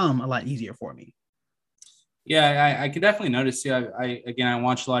become a lot easier for me. Yeah, I could definitely notice. Yeah, I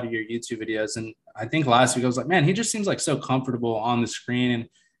watched a lot of your YouTube videos, and I think last week I was like, man, he just seems like so comfortable on the screen.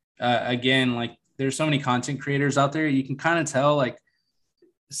 And again, like there's so many content creators out there, you can kind of tell like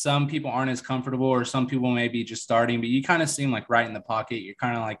some people aren't as comfortable, or some people may be just starting, but you kind of seem like right in the pocket. You're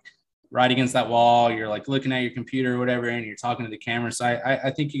kind of like right against that wall. You're like looking at your computer or whatever, and you're talking to the camera. So I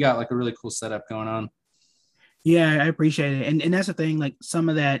think you got like a really cool setup going on. Yeah, I appreciate it. And that's the thing, like some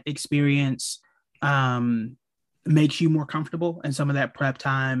of that experience makes you more comfortable, and some of that prep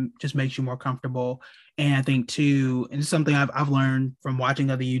time just makes you more comfortable. And I think too, and it's something I've learned from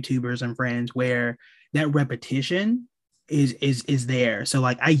watching other YouTubers and friends, where that repetition is there. So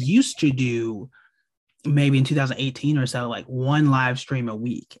like I used to do maybe in 2018 or so, like one live stream a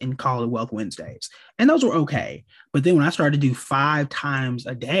week and call it Wealth Wednesdays. And those were okay. But then when I started to do 5 times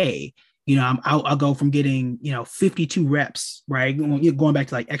a day, I'll go from getting, 52 reps, right? Going back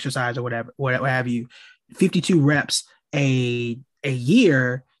to like exercise or whatever, what have you, 52 reps a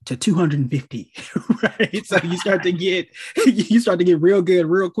year to 250, right? So you start to get real good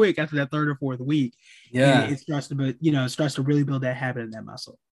real quick after that third or fourth week. Yeah. And it starts to really build that habit and that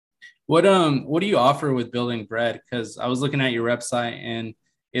muscle. What do you offer with Building Bread? Because I was looking at your website, and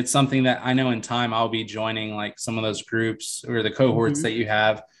it's something that I know in time I'll be joining, like some of those groups or the cohorts that you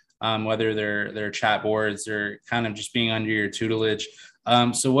have, whether they're chat boards or kind of just being under your tutelage.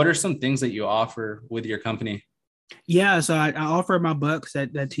 So what are some things that you offer with your company? Yeah, so I offer my books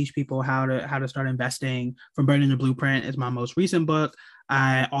that teach people how to start investing. From Burning the Blueprint is my most recent book.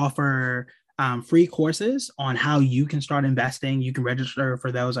 I offer free courses on how you can start investing. You can register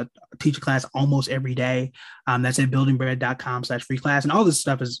for those. I teach a class almost every day. That's at buildingbread.com/free class. And all this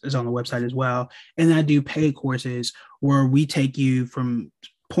stuff is on the website as well. And then I do paid courses where we take you from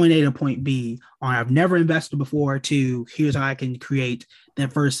point A to point B on I've never invested before to here's how I can create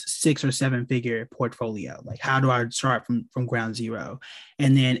that first 6 or 7 figure portfolio. Like how do I start from ground zero?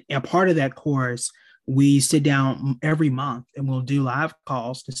 And then a part of that course, we sit down every month and we'll do live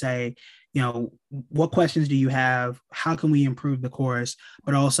calls to say, what questions do you have? How can we improve the course?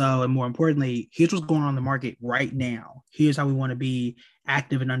 But also, and more importantly, here's what's going on in the market right now. Here's how we want to be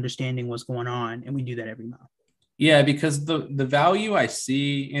active in understanding what's going on. And we do that every month. Yeah, because the value I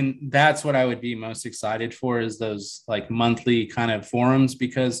see, and that's what I would be most excited for, is those like monthly kind of forums,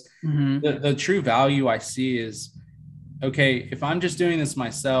 because the true value I see is, okay, if I'm just doing this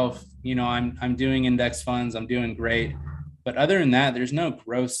myself, I'm doing index funds, I'm doing great. But other than that, there's no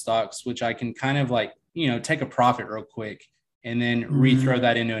growth stocks, which I can kind of like, take a profit real quick and then rethrow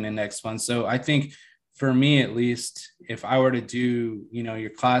that into an index fund. So I think for me, at least, if I were to do, your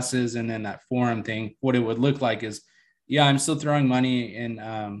classes and then that forum thing, what it would look like is, yeah, I'm still throwing money in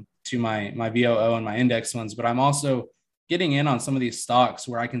to my VOO and my index funds, but I'm also getting in on some of these stocks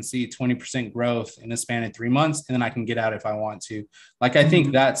where I can see 20% growth in a span of 3 months, and then I can get out if I want to. Like, I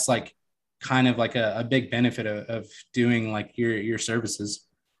think that's like kind of like a big benefit of doing like your services.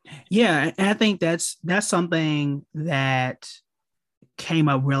 Yeah. And I think that's something that came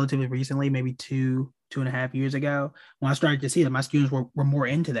up relatively recently, maybe 2.5 years ago, when I started to see that my students were more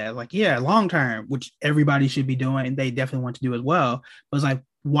into that. Like, yeah, long term, which everybody should be doing, and they definitely want to do as well. But it's like,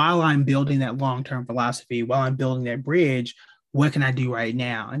 while I'm building that long term philosophy, while I'm building that bridge, what can I do right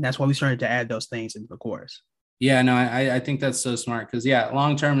now? And that's why we started to add those things into the course. Yeah, no, I think that's so smart because yeah,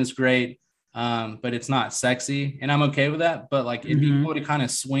 long term is great, but it's not sexy, and I'm okay with that. But like, it'd be cool to kind of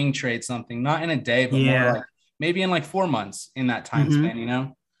swing trade something, not in a day, but more Yeah. like maybe in like 4 months in that time Hmm. span, you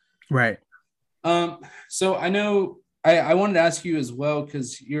know? Right. So I know I wanted to ask you as well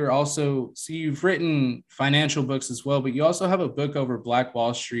because you're also so you've written financial books as well, but you also have a book over Black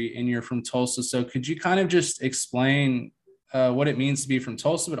Wall Street, and you're from Tulsa. So could you kind of just explain what it means to be from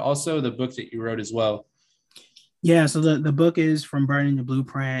Tulsa, but also the book that you wrote as well? Yeah, so the book is From Burning the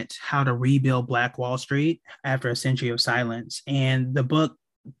Blueprint: How to Rebuild Black Wall Street After a Century of Silence. And the book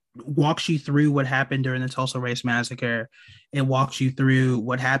walks you through what happened during the Tulsa Race Massacre. It walks you through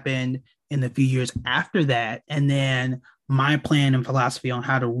what happened in the few years after that, and then my plan and philosophy on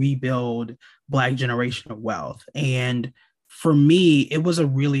how to rebuild Black generational wealth. And for me, it was a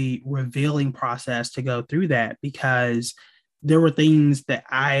really revealing process to go through that because there were things that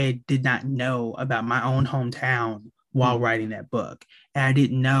I did not know about my own hometown while Hmm. writing that book. And I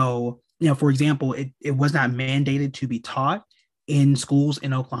didn't know, for example, it was not mandated to be taught in schools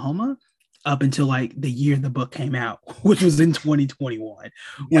in Oklahoma up until like the year the book came out, which was in 2021,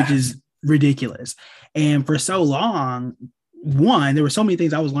 which Yeah. is ridiculous. And for so long, one, there were so many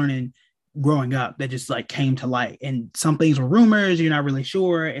things I was learning growing up that just like came to light. And some things were rumors, you're not really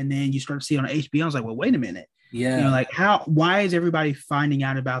sure. And then you start to see it on HBO. I was like, well, wait a minute. Yeah. Like why is everybody finding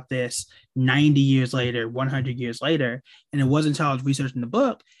out about this 90 years later, 100 years later? And it wasn't until I was researching the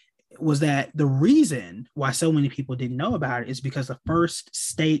book was that the reason why so many people didn't know about it is because the first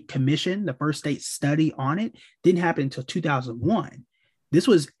state commission, the first state study on it didn't happen until 2001. This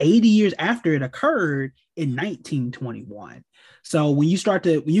was 80 years after it occurred in 1921. So when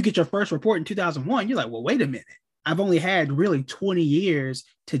you get your first report in 2001, you're like, well, wait a minute. I've only had really 20 years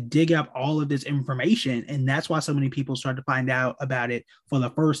to dig up all of this information. And that's why so many people started to find out about it for the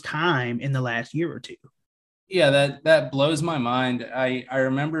first time in the last year or two. Yeah, that blows my mind. I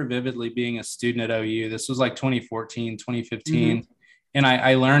remember vividly being a student at OU. This was like 2014, 2015, Mm-hmm. and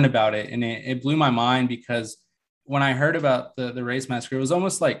I learned about it, and it blew my mind because when I heard about the race massacre, it was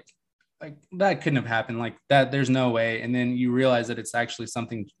almost like that couldn't have happened. Like that, there's no way. And then you realize that it's actually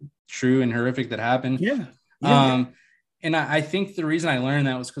something true and horrific that happened. Yeah. Yeah. Um, and I think the reason I learned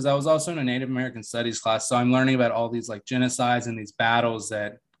that was because I was also in a Native American studies class. So I'm learning about all these like genocides and these battles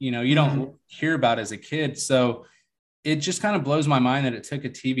that, you Mm-hmm. don't hear about as a kid. So it just kind of blows my mind that it took a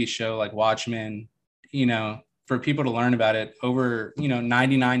TV show like Watchmen, for people to learn about it over,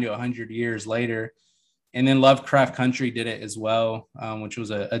 99 to 100 years later. And then Lovecraft Country did it as well, which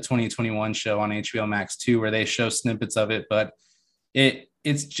was a 2021 show on HBO Max too, where they show snippets of it. But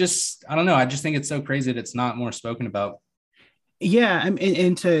it's just, I don't know. I just think it's so crazy that it's not more spoken about. Yeah,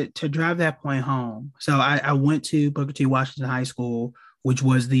 and to drive that point home, so I went to Booker T. Washington High School, which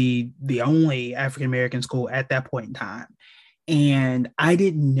was the only African American school at that point in time, and I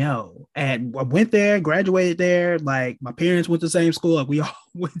didn't know. And I went there, graduated there. Like my parents went to the same school. Like we all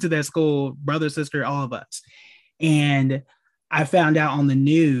went to that school, brother, sister, all of us. And I found out on the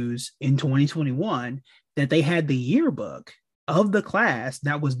news in 2021 that they had the yearbook of the class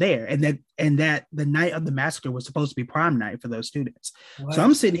that was there, and that the night of the massacre was supposed to be prom night for those students. So I'm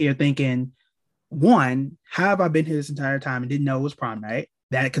What? sitting here thinking, one, how have I been here this entire time and didn't know it was prom night?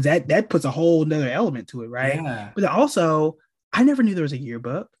 That because that puts a whole nother element to it, right? Yeah. But also, I never knew there was a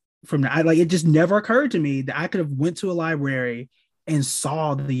yearbook from the, I like it just never occurred to me that I could have went to a library and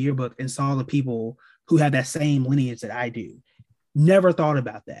saw the yearbook and saw the people who have that same lineage that I do. Never thought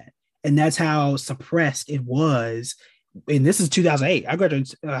about that. And that's how suppressed it was. And this is 2008. I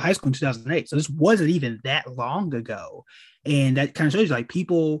graduated high school in 2008. So this wasn't even that long ago. And that kind of shows you like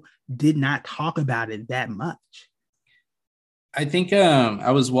people did not talk about it that much. I think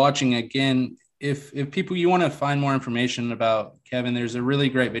I was watching again. If people you want to find more information about Kevin, there's a really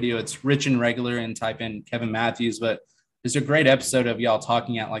great video. It's Rich and Regular and type in Kevin Matthews, but there's a great episode of y'all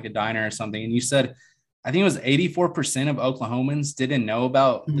talking at like a diner or something. And you said, I think it was 84% of Oklahomans didn't know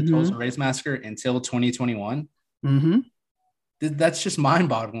about the Tulsa Mm-hmm. Race Massacre until 2021. Mm-hmm. That's just mind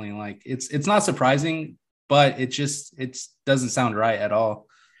boggling. Like it's not surprising, but it doesn't sound right at all.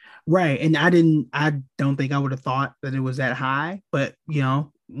 Right. And I don't think I would have thought that it was that high. But,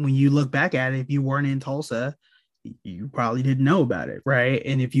 when you look back at it, if you weren't in Tulsa, you probably didn't know about it. Right.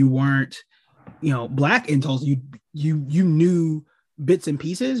 And if you weren't, Black in Tulsa, you knew bits and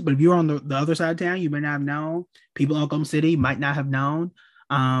pieces. But if you were on the other side of town, you may not have known. People in Oklahoma City might not have known.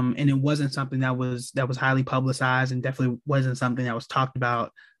 And it wasn't something that was highly publicized, and definitely wasn't something that was talked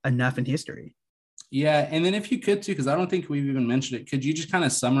about enough in history. Yeah, and then if you could too, because I don't think we've even mentioned it, could you just kind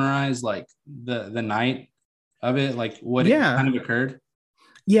of summarize like the night of it, like what it Yeah. kind of occurred?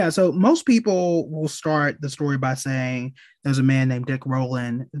 Yeah, so most people will start the story by saying there's a man named Dick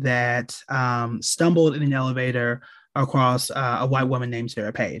Rowland that stumbled in an elevator across a white woman named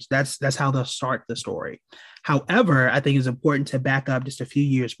Sarah Page. That's how they'll start the story. However, I think it's important to back up just a few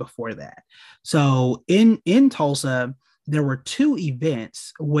years before that. So in Tulsa, there were two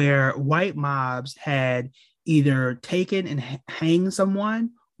events where white mobs had either taken and hanged someone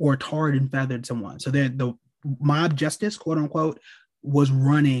or tarred and feathered someone. So the mob justice, quote unquote, was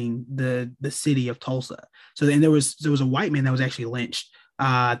running the city of Tulsa. So then there was a white man that was actually lynched.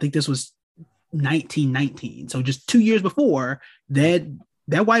 I think this was 1919. So just 2 years before that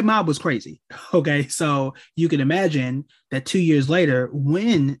white mob was crazy. Okay, so you can imagine that 2 years later,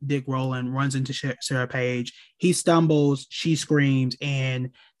 when Dick Rowland runs into Sarah Page, he stumbles, she screams, and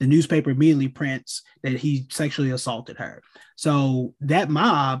the newspaper immediately prints that he sexually assaulted her. So that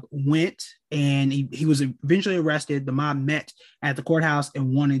mob went, and he was eventually arrested. The mob met at the courthouse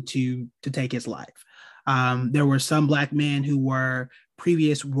and wanted to take his life. There were some black men who were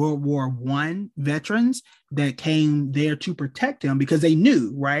previous World War I veterans that came there to protect him because they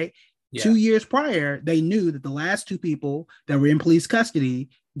knew, right? Yeah. 2 years prior, they knew that the last two people that were in police custody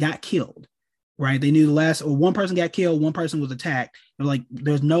got killed, right? They knew the last, or one person got killed, one person was attacked. They're like,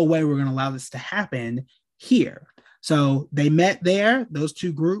 there's no way we're going to allow this to happen here. So they met there. Those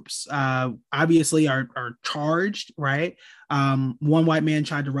two groups obviously are charged, right? One white man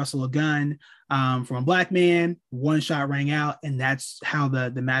tried to wrestle a gun from a black man. One shot rang out, and that's how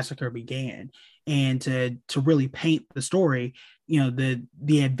the massacre began. And to really paint the story,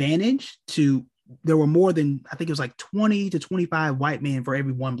 the advantage to, there were more than, I think it was like 20 to 25 white men for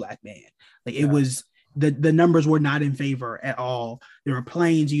every one black man. Like it was, the numbers were not in favor at all. There were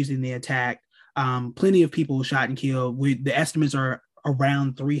planes used in the attack. Plenty of people shot and killed. The estimates are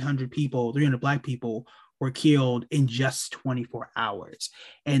around 300 people, 300 black people were killed in just 24 hours.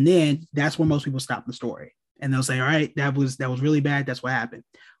 And then that's where most people stop the story. And they'll say, all right, that was really bad. That's what happened.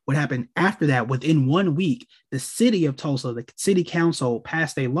 What happened after that, within 1 week, the city of Tulsa, the city council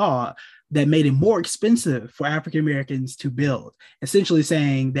passed a law that made it more expensive for African Americans to build, essentially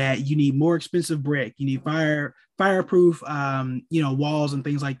saying that you need more expensive brick, you need fireproof, walls and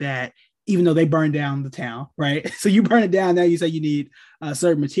things like that, even though they burned down the town, right? So you burn it down, now you say you need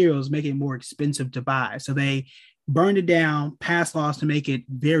certain materials, make it more expensive to buy. So they burned it down, passed laws to make it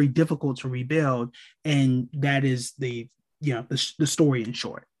very difficult to rebuild. And that is the story in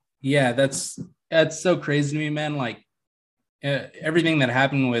short. Yeah, that's so crazy to me, man. Like everything that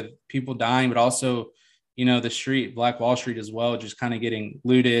happened with people dying, but also, the street, Black Wall Street as well, just kind of getting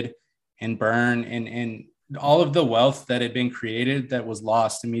looted and burned, and all of the wealth that had been created that was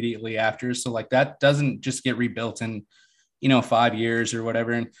lost immediately after. So like that doesn't just get rebuilt in, 5 years or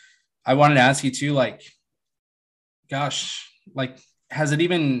whatever. And I wanted to ask you too, like, gosh, like, has it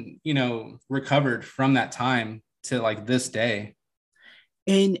even, recovered from that time to like this day?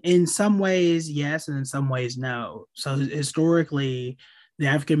 In some ways, yes, and in some ways, no. So historically, the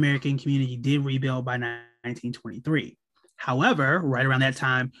African American community did rebuild by 1923. However, right around that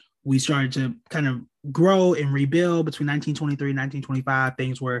time, we started to kind of grow and rebuild between 1923 and 1925.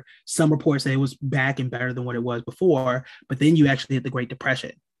 Things where some reports say it was back and better than what it was before. But then you actually hit the Great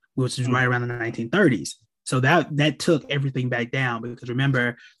Depression, which is right around the 1930s. So that took everything back down, because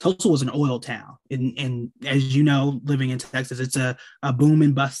remember, Tulsa was an oil town. And as you know, living in Texas, it's a boom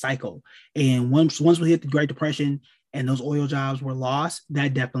and bust cycle. And once we hit the Great Depression and those oil jobs were lost,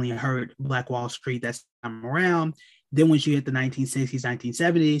 that definitely hurt Black Wall Street that time around. Then once you hit the 1960s,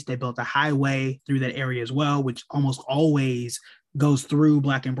 1970s, they built a highway through that area as well, which almost always goes through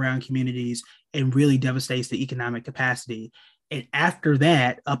Black and brown communities and really devastates the economic capacity. And after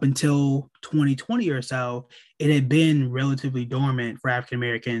that, up until 2020 or so, it had been relatively dormant for African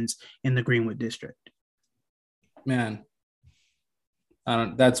Americans in the Greenwood district. Man,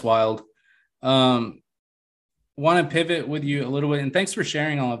 that's wild. Want to pivot with you a little bit, and thanks for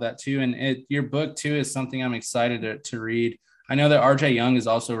sharing all of that too. And your book too is something I'm excited to read. I know that RJ Young is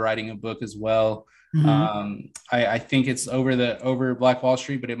also writing a book as well. Mm-hmm. I think it's over Black Wall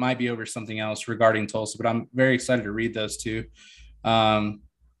Street, but it might be over something else regarding Tulsa, but I'm very excited to read those two.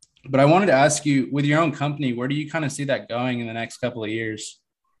 But I wanted to ask you, with your own company, where do you kind of see that going in the next couple of years?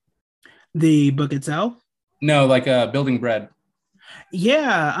 The book itself? No, like Building Bread.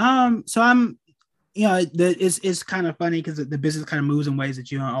 Yeah. So I'm, it's kind of funny because the business kind of moves in ways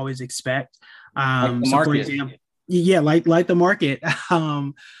that you don't always expect. Like the so market. for example, Yeah, like the market.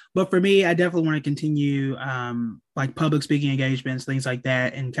 But for me, I definitely want to continue like public speaking engagements, things like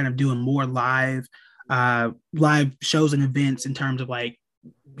that, and kind of doing more live shows and events in terms of like,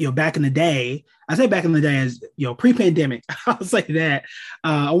 back in the day. I say back in the day as, pre-pandemic. I'll say that.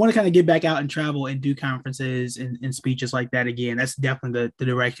 I want to kind of get back out and travel and do conferences and speeches like that again. That's definitely the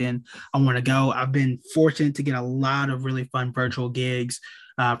direction I want to go. I've been fortunate to get a lot of really fun virtual gigs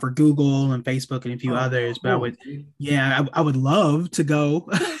for Google and Facebook and a few others. But Cool. I would love to go,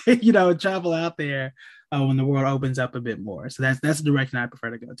 travel out there when the world opens up a bit more. So that's the direction I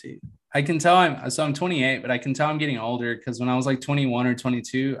prefer to go to. I can tell I'm 28, but I can tell I'm getting older because when I was like 21 or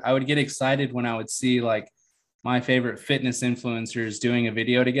 22, I would get excited when I would see like my favorite fitness influencers doing a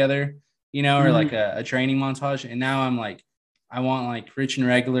video together, or like a training montage. And now I'm like, I want like Rich and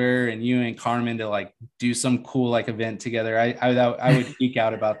Regular and you and Carmen to like do some cool like event together. I would geek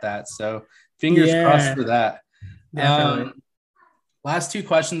out about that. So fingers crossed for that. Definitely. Last two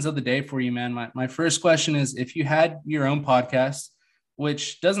questions of the day for you, man. My first question is, if you had your own podcast,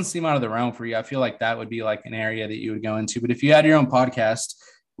 which doesn't seem out of the realm for you, I feel like that would be like an area that you would go into. But if you had your own podcast,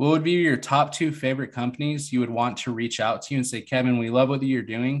 what would be your top two favorite companies you would want to reach out to you and say, Kevin, we love what you're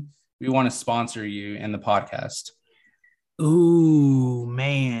doing. We want to sponsor you in the podcast. Ooh,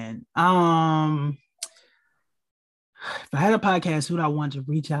 man. If I had a podcast, who would I want to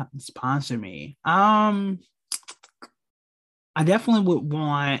reach out and sponsor me? I definitely would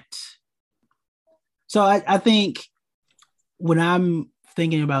want. So I think when I'm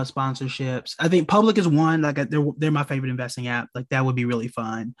thinking about sponsorships, I think Public is one. Like they're my favorite investing app. Like that would be really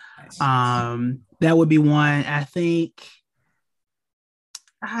fun. Nice. That would be one. I think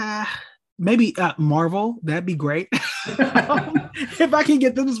maybe Marvel. That'd be great. If I can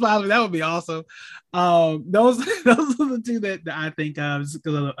get them to sponsor, that would be awesome. Those are the two that I think of as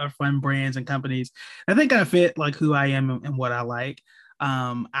fun brands and companies. I think I fit like who I am and what I like.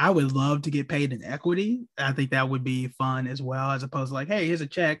 I would love to get paid in equity. I think that would be fun as well, as opposed to like, hey, here's a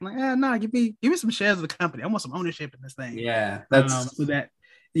check. I'm like, no, give me some shares of the company. I want some ownership in this thing. Yeah, that's so that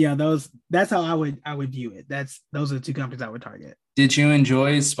that's how I would view it. Those are the two companies I would target. Did you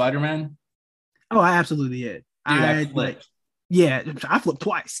enjoy Spider-Man? Oh, I absolutely did. Dude, I flipped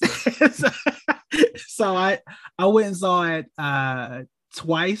twice. so I went and saw it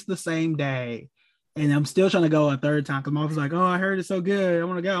twice the same day. And I'm still trying to go a third time because my was like, oh, I heard it's so good. I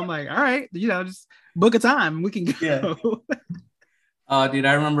want to go. I'm like, all right, just book a time. We can go. Yeah. Dude,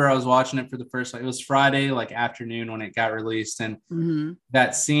 I remember I was watching it for the first, it was Friday, like afternoon when it got released. And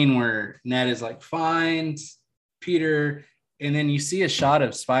that scene where Ned is like, find Peter. And then you see a shot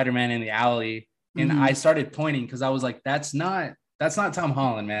of Spider-Man in the alley. And I started pointing because I was like, that's not Tom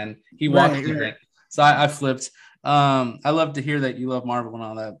Holland, man. He walked different. So I flipped. I love to hear that you love Marvel and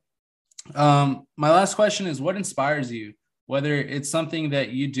all that. My last question is, what inspires you, whether it's something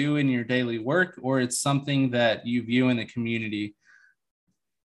that you do in your daily work or it's something that you view in the community?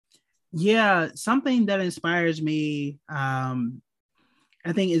 Yeah, something that inspires me, I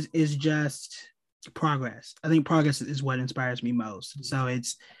think is just progress. I think progress is what inspires me most. So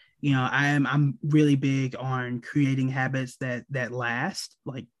it's, I'm really big on creating habits that last.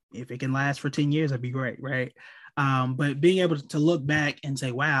 Like if it can last for 10 years, that'd be great, right? But being able to look back and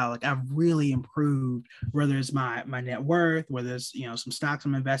say, wow, like I've really improved, whether it's my net worth, whether it's, some stocks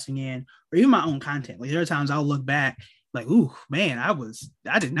I'm investing in, or even my own content. Like there are times I'll look back like, ooh, man,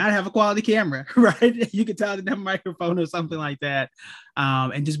 I did not have a quality camera, right? You could tell I didn't have a microphone or something like that.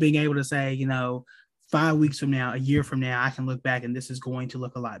 And just being able to say, 5 weeks from now, a year from now, I can look back and this is going to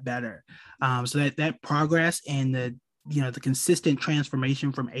look a lot better. So that progress and the consistent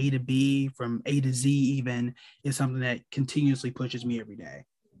transformation from A to B, from A to Z even, is something that continuously pushes me every day.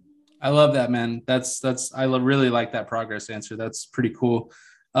 I love that, man. I really like that progress answer. That's pretty cool.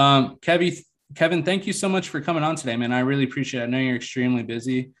 Kevin, thank you so much for coming on today, man. I really appreciate it. I know you're extremely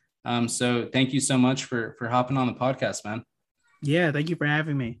busy. So thank you so much for hopping on the podcast, man. Yeah. Thank you for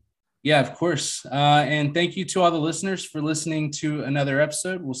having me. Yeah, of course. And thank you to all the listeners for listening to another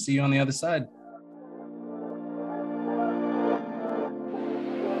episode. We'll see you on the other side.